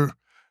 Those were the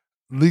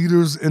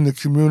leaders in the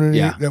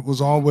community that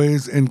was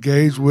always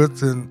engaged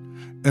with and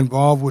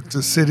involved with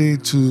the city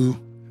to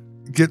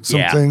get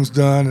some things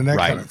done and that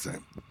kind of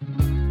thing.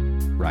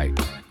 Right.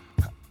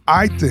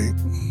 I think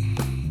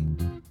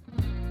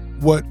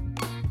what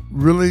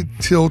really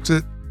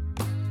tilted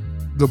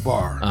the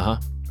bar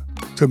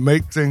to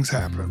make things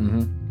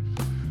happen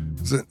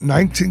was in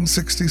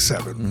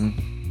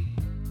 1967.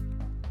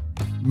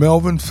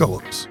 Melvin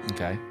Phillips,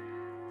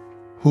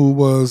 who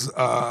was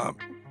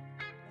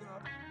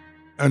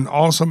an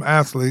awesome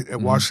athlete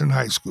at Washington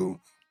High School.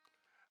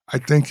 I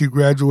think he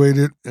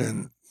graduated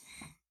in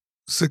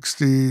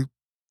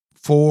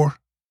 64.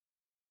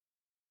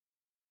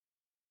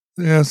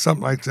 Yeah,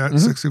 something like that.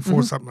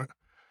 64, something like that.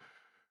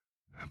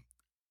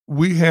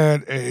 we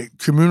had a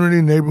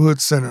community neighborhood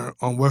center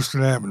on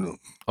Western Avenue.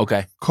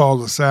 Okay.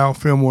 Called the Sal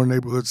Fillmore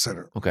Neighborhood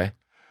Center. Okay.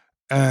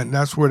 And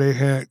that's where they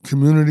had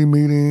community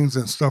meetings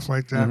and stuff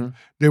like that. Mm-hmm.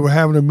 They were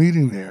having a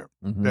meeting there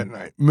that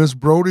night. Miss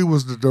Brody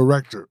was the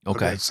director of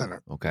that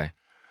center. Okay.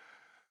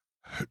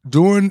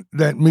 During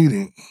that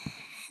meeting,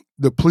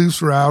 the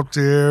police were out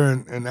there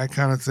and that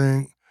kind of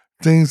thing.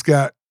 Things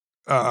got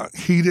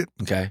heated.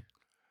 Okay.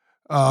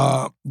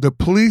 The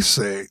police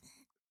say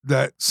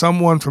that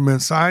someone from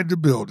inside the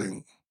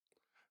building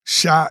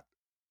shot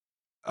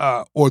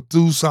or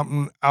threw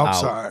something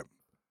outside,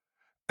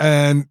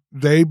 and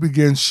they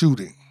began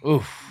shooting.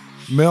 Oof.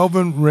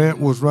 Melvin Rent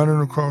was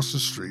running across the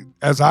street,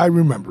 as I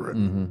remember it,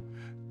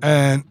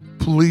 and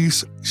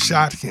police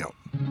shot him.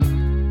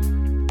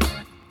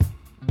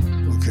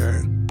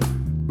 Okay.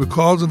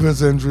 Because of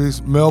his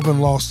injuries, Melvin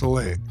lost a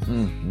leg.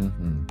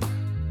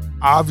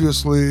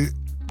 Obviously,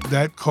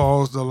 that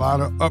caused a lot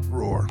of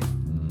uproar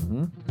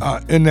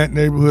in that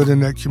neighborhood,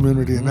 in that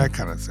community, and that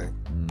kind of thing.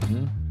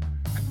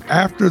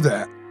 After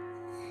that,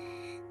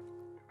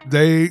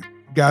 they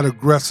got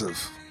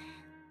aggressive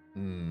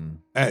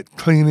at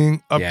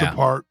cleaning up the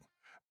park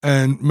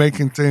and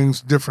making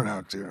things different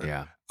out there.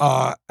 Yeah.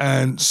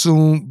 And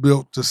soon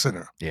built the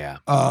center. Yeah.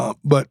 Wow.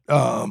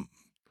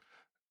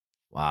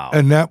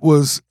 And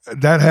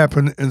that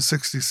happened in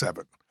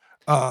 1967.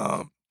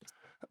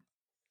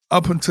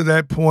 Up until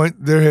that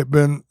point, there had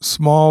been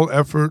small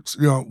efforts.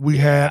 You know, we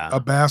had a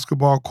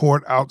basketball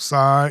court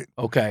outside.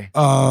 Okay.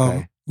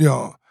 You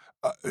know,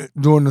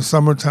 during the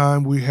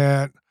summertime, we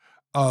had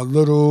a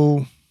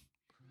little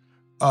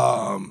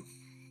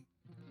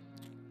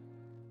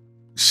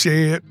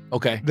shed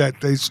that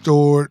they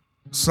stored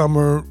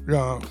summer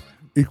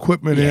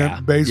equipment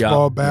in,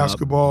 baseball,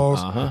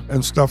 basketballs,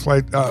 and stuff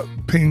like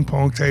ping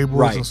pong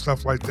tables and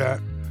stuff like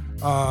that.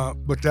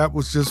 But that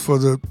was just for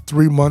the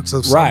 3 months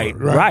of summer.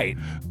 Right.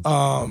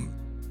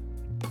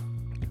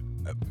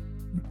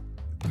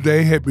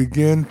 They had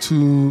begun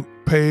to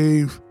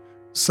pave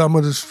some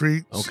of the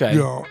streets. You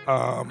know,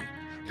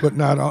 but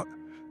not all.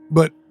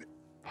 But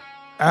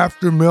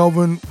after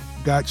Melvin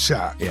got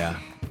shot,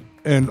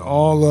 and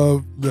all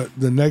of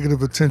the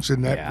negative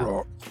attention that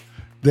brought,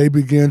 they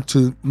began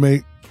to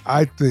make,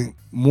 I think,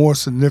 more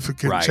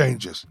significant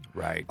changes.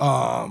 Right.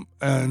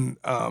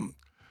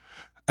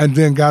 And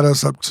then got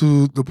us up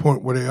to the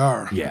point where they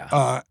are.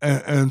 Yeah.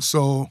 And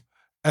so,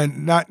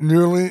 and not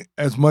nearly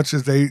as much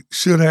as they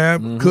should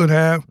have, could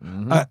have,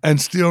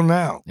 and still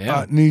now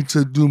need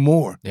to do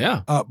more.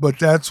 Yeah. But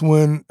that's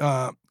when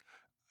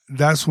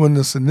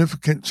the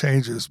significant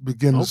changes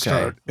begin to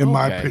start, in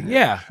my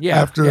opinion.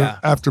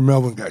 After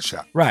Melvin got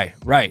shot. Right.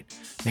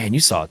 Man,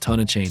 you saw a ton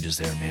of changes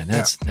there, man.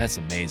 That's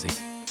amazing.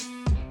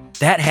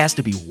 That has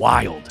to be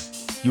wild.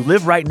 You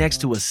live right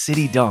next to a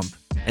city dump,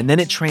 and then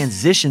it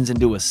transitions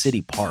into a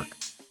city park.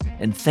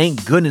 And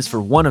thank goodness for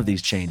one of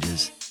these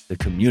changes, the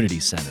community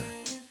center.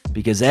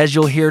 Because as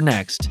you'll hear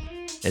next,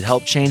 it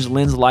helped change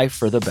Lynn's life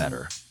for the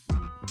better.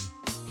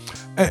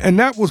 And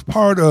that was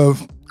part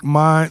of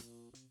my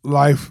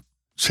life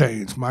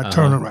change, my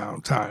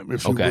turnaround time,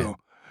 if you will.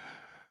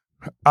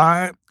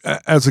 I,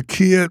 as a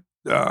kid,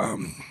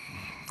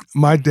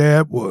 my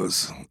dad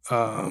was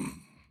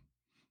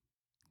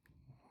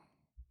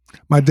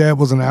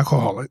an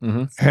alcoholic,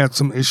 had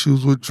some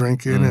issues with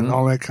drinking and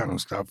all that kind of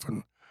stuff.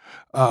 And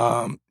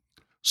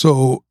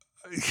so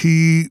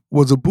he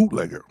was a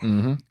bootlegger.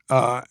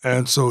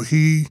 And so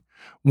he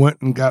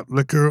went and got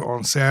liquor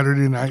on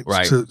Saturday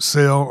nights to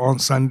sell on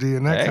Sunday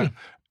and that kind of,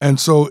 and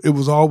so it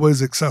was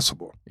always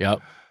accessible. Yep.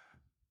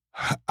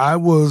 I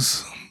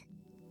was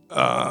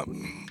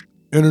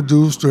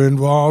introduced or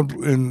involved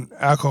in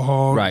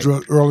alcohol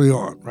drug early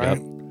on, right?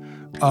 Yep.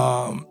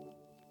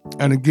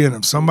 And again,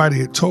 if somebody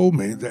had told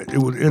me that it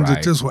would end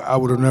it this way, I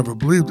would have never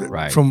believed it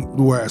from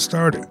where I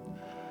started.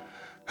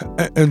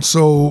 And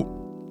so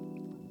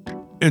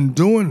in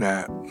doing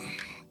that,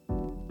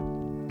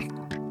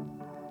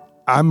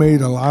 I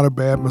made a lot of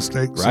bad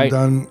mistakes and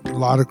done a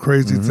lot of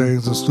crazy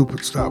things and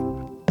stupid stuff.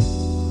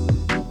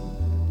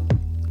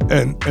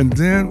 And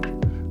then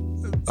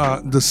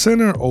the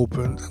center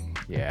opened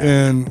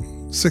in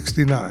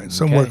 1969,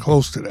 somewhere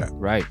close to that.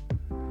 Right.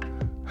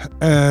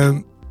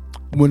 And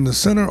when the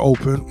center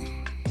opened,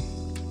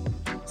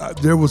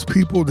 there was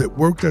people that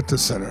worked at the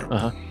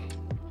center.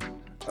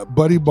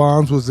 Buddy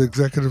Barnes was the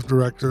executive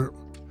director.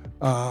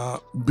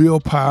 Bill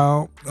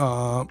Powell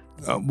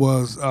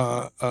was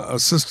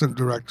assistant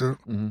director.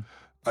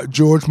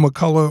 George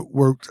McCullough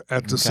worked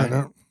at the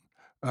center.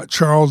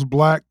 Charles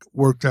Black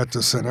worked at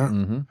the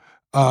center.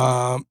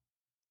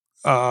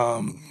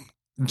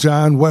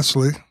 John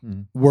Wesley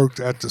worked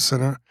at the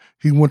center.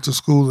 He went to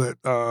school at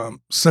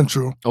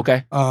Central.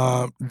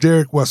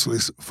 Derek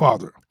Wesley's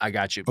father. I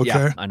got you.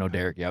 Yeah, I know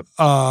Derek. Yep.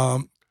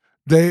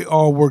 They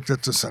all worked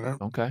at the center.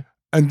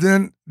 And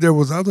then there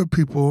was other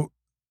people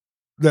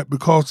that,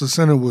 because the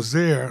center was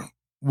there,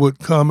 would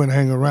come and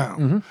hang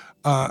around.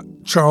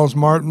 Charles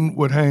Martin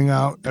would hang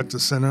out at the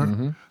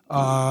center.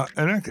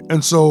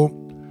 And so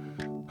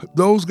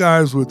those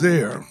guys were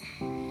there.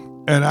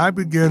 And I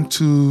began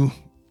to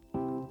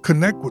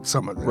connect with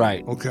some of them.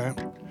 Right. Okay.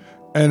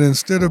 And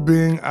instead of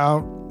being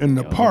out in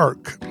the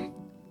park,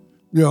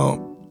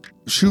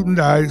 shooting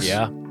dice,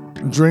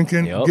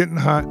 drinking, getting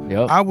high,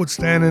 I would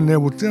stand in there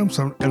with them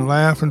and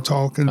laugh and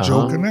talk and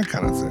joke and that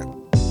kind of thing.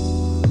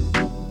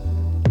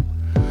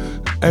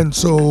 And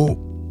so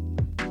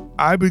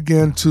I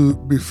began to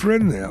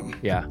befriend them.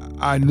 Yeah.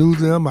 I knew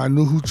them. I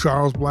knew who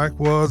Charles Black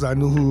was. I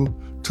knew who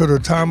Tudor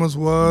Thomas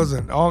was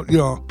and all,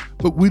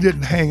 but we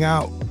didn't hang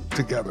out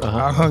together.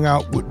 I hung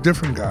out with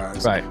different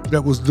guys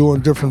that was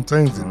doing different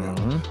things than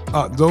them.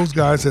 Those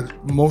guys,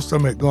 most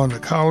of them had gone to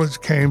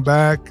college, came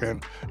back,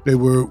 and they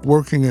were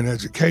working in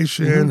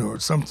education or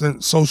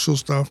something, social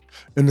stuff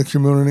in the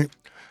community.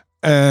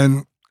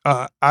 And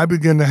I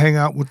began to hang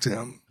out with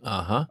them.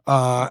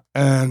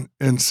 And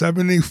in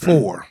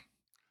 1974,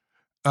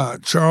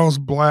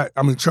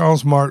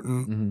 Charles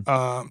Martin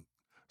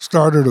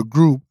started a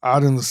group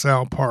out in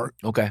LaSalle Park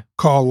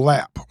called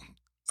LAP,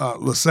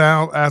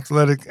 LaSalle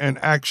Athletic and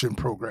Action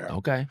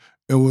Program.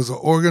 It was an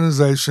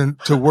organization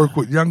to work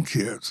with young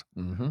kids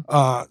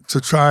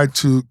to try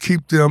to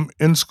keep them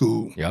in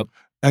school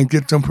and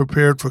get them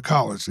prepared for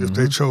college if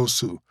they chose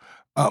to.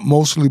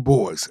 Mostly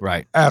boys,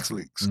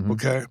 athletes,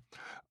 okay?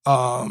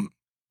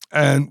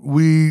 And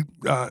we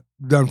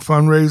done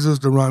fundraisers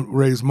to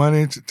raise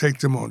money to take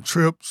them on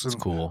trips and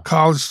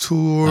college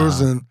tours,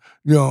 and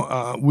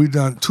we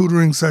done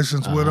tutoring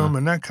sessions with them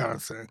and that kind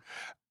of thing.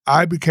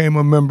 I became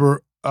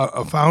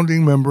a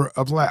founding member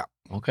of LAP.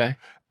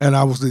 And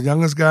I was the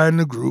youngest guy in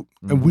the group,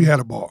 and we had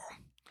a ball.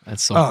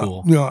 That's so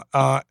cool.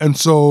 And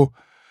so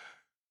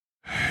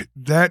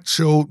that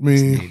showed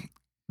me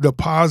the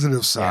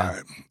positive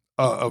side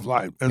of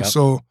life. And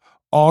so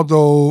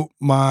although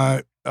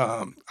my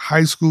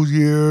high school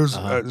years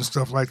and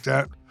stuff like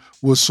that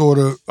was sort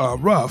of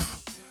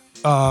rough,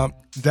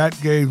 that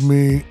gave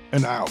me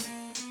an out.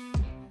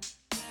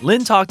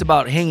 Lynn talked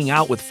about hanging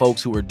out with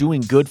folks who were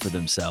doing good for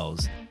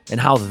themselves and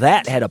how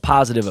that had a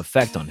positive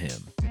effect on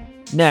him.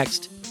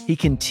 Next, he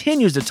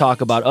continues to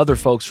talk about other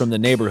folks from the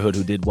neighborhood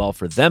who did well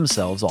for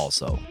themselves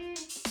also.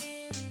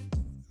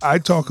 I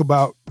talk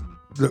about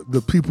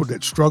the people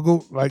that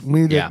struggle like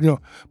me,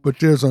 but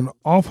there's an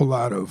awful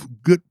lot of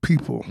good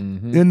people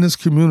in this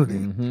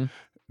community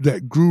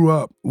that grew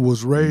up,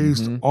 was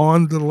raised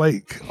on the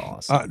lake,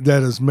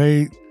 that has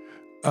made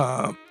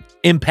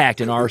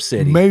impact in our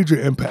city. Major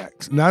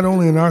impacts, not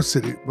only in our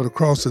city, but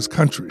across this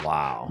country.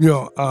 Wow.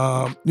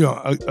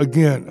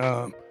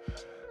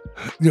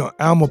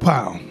 Alma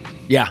Powell.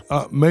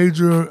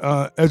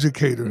 Major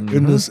educator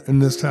in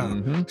this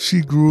town.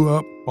 She grew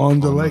up on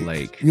the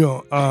lake.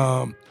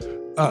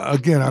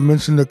 Again, I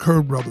mentioned the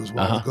Kerr brothers a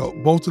while ago.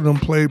 Both of them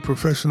played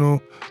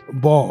professional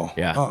ball.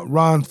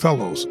 Ron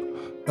Fellows.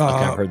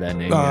 I've heard that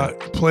name.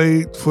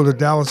 Played for the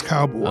Dallas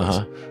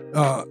Cowboys.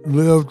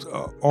 Lived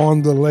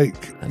on the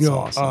lake. That's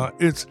awesome.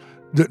 It's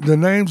the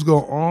names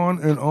go on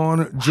and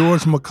on.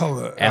 George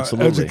McCullough,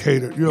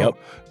 educator.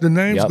 The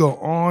names go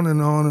on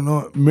and on and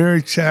on.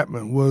 Mary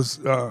Chapman was.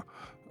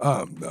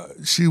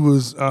 She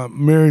was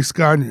Mary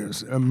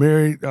Sconiers.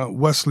 Mary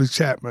Wesley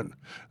Chapman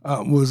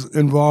was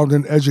involved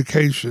in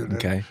education.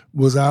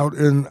 Was out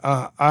in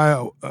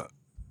Iowa.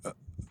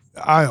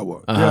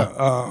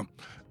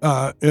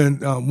 In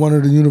one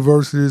of the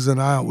universities in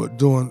Iowa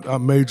doing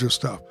major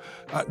stuff.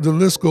 The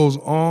list goes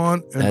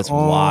on and That's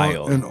on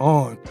wild. and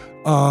on.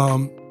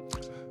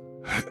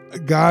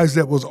 Guys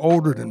that was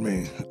older than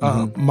me.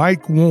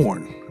 Mike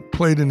Warren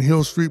played in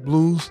Hill Street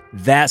Blues.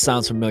 That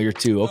sounds familiar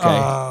too.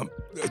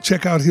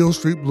 Check out Hill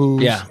Street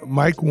Blues.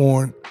 Mike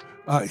Warren.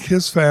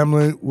 His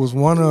family was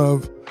one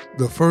of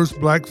the first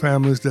black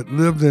families that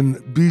lived in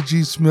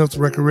B.G. Smith's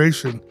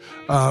recreation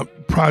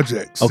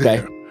projects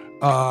there,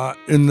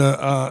 in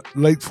the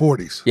late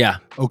 40s.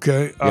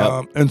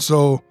 And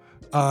so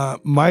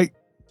Mike,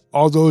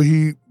 although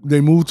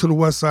they moved to the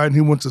west side and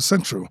he went to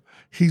Central,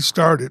 he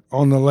started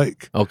on the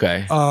lake.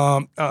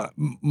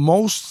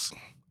 Most,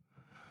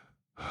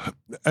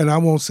 and I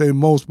won't say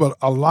most, but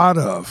a lot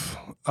of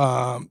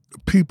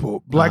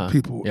people, black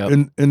people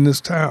in this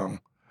town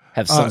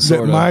have some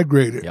that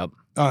migrated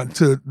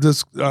to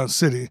this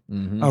city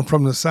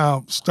from the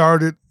South,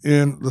 started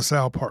in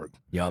LaSalle Park.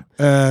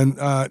 And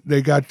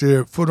they got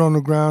their foot on the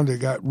ground, they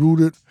got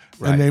rooted,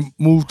 and they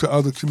moved to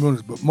other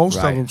communities. But most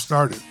of them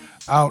started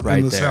out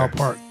in LaSalle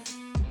Park.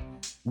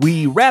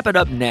 We wrap it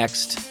up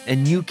next,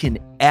 and you can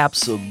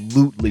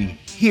absolutely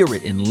hear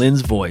it in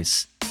Lynn's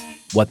voice,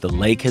 what the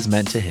lake has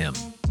meant to him.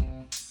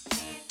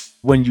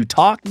 When you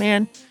talk,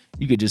 man,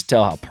 you could just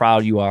tell how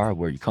proud you are of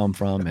where you come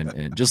from.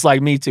 And just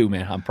like me too,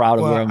 man, I'm proud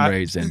of where I'm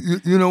raised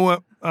in. You know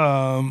what?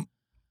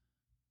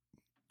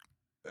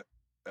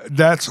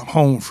 That's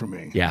home for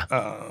me.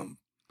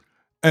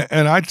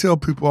 And I tell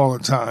people all the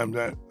time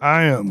that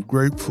I am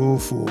grateful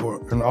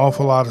for an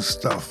awful lot of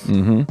stuff.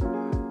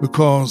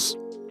 Because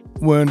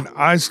when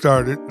I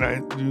started,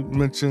 you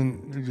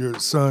mentioned your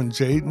son,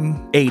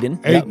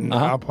 Aiden.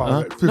 I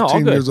apologize.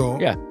 15 years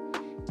old.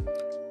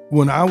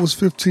 When I was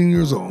 15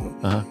 years old,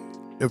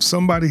 if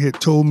somebody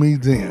had told me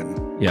then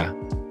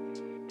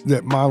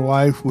that my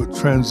life would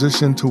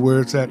transition to where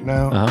it's at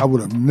now, I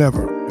would have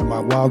never, in my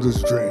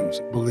wildest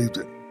dreams, believed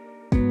it.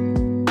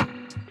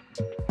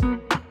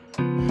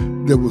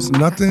 There was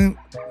nothing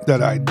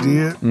that I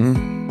did,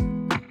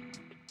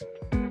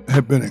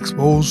 have been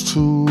exposed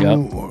to,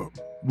 or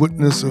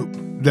witnessed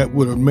that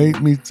would have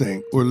made me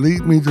think or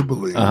lead me to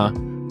believe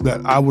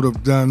that I would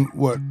have done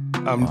what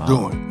I'm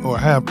doing or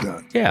have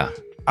done. Yeah.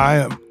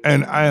 I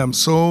am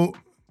so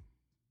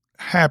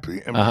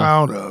happy and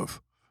proud of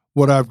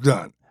what I've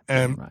done.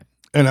 And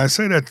I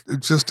say that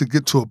just to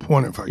get to a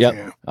point if I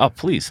can. Oh,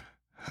 please.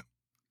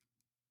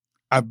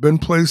 I've been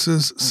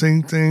places,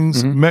 seen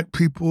things, met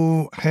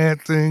people,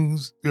 had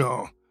things,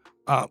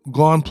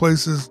 gone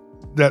places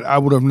that I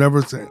would have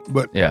never think.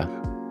 But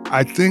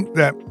I think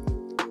that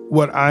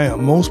what I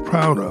am most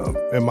proud of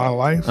in my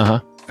life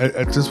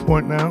at this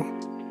point now,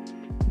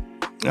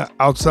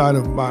 outside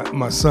of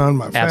my son,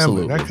 my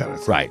family, that kind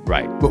of thing.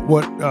 Right. But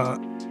what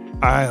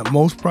I am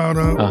most proud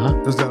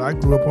of is that I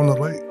grew up on the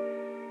lake.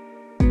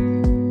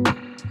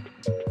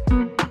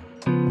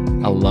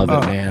 I love it,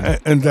 man.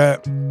 And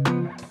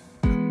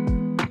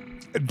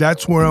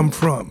that's where I'm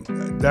from.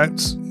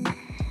 That's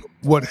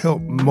what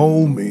helped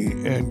mold me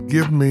and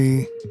give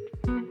me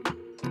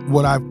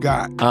what I've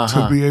got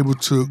to be able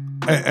to,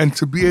 and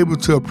to be able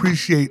to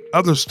appreciate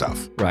other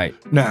stuff. Right.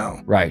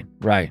 Now. Right.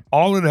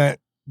 All of that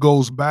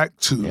goes back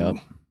to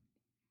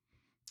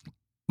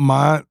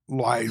my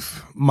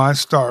life, my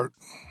start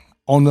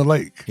on the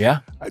lake. Yeah.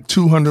 At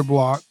 200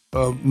 block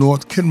of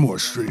North Kenmore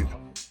Street.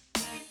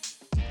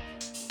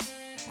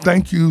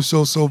 Thank you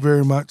so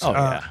very much. Oh,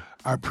 yeah.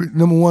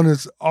 Number one,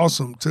 it's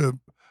awesome to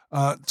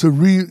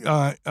meet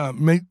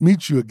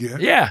you again.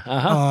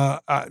 Yeah.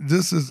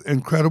 This is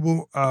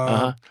incredible.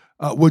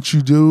 What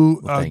you do,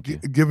 Well,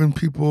 giving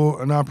people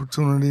an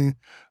opportunity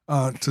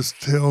to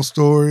tell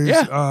stories,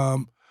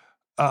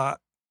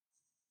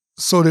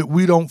 so that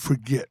we don't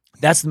forget.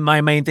 That's my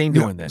main thing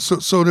doing this.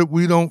 So that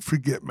we don't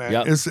forget, man.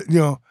 Yep. It's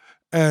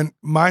and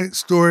my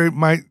story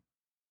might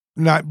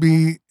not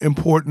be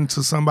important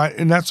to somebody,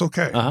 and that's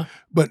okay.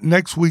 But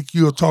next week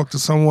you'll talk to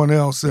someone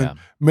else, and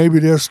maybe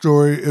their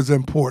story is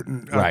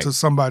important to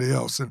somebody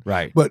else. And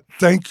but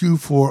thank you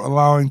for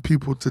allowing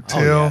people to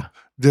tell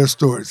their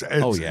stories.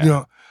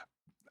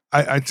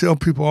 I tell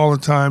people all the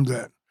time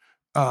that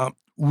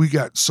we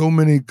got so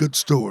many good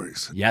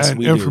stories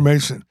and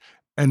information,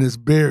 and it's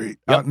buried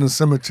out in the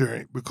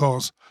cemetery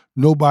because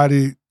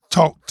nobody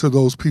talked to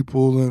those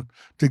people and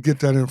to get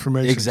that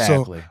information.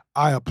 Exactly. So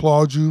I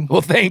applaud you.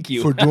 Well, thank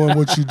you for doing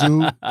what you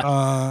do,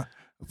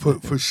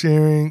 for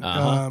sharing,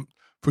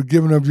 for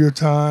giving of your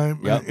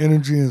time and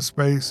energy and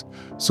space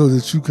so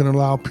that you can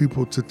allow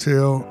people to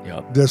tell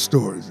their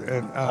stories.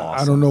 And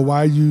I don't know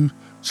why you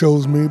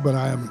chose me, but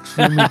I am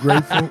extremely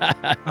grateful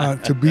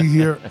to be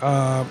here,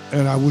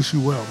 and I wish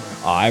you well, man.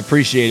 Oh, I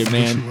appreciate it,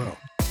 man. I wish you well.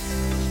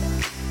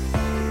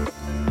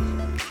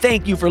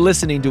 Thank you for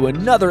listening to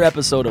another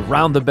episode of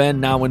Round the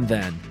Bend Now and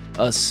Then.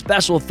 A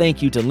special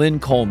thank you to Lynn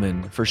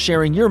Coleman for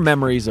sharing your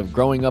memories of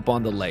growing up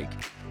on the lake.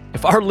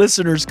 If our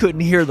listeners couldn't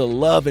hear the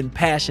love and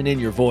passion in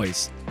your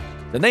voice,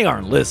 then they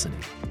aren't listening.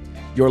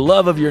 Your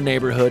love of your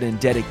neighborhood and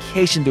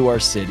dedication to our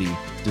city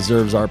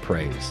deserves our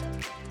praise.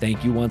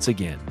 Thank you once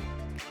again.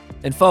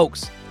 And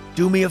folks,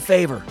 do me a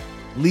favor.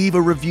 Leave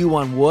a review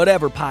on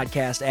whatever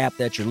podcast app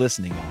that you're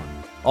listening on.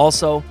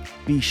 Also,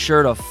 be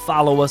sure to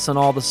follow us on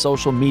all the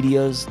social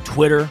medias,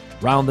 Twitter,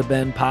 Round the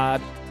Bend Pod,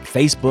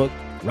 Facebook,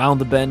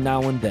 Round the Bend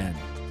Now and Then.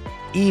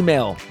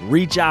 Email,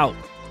 reach out,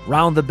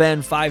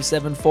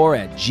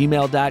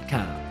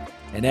 roundthebend574@gmail.com.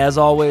 And as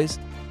always,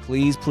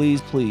 please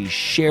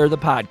share the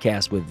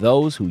podcast with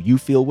those who you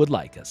feel would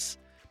like us.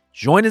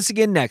 Join us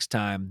again next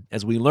time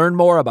as we learn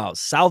more about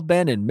South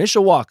Bend and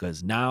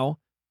Mishawaka's now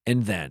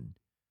and then.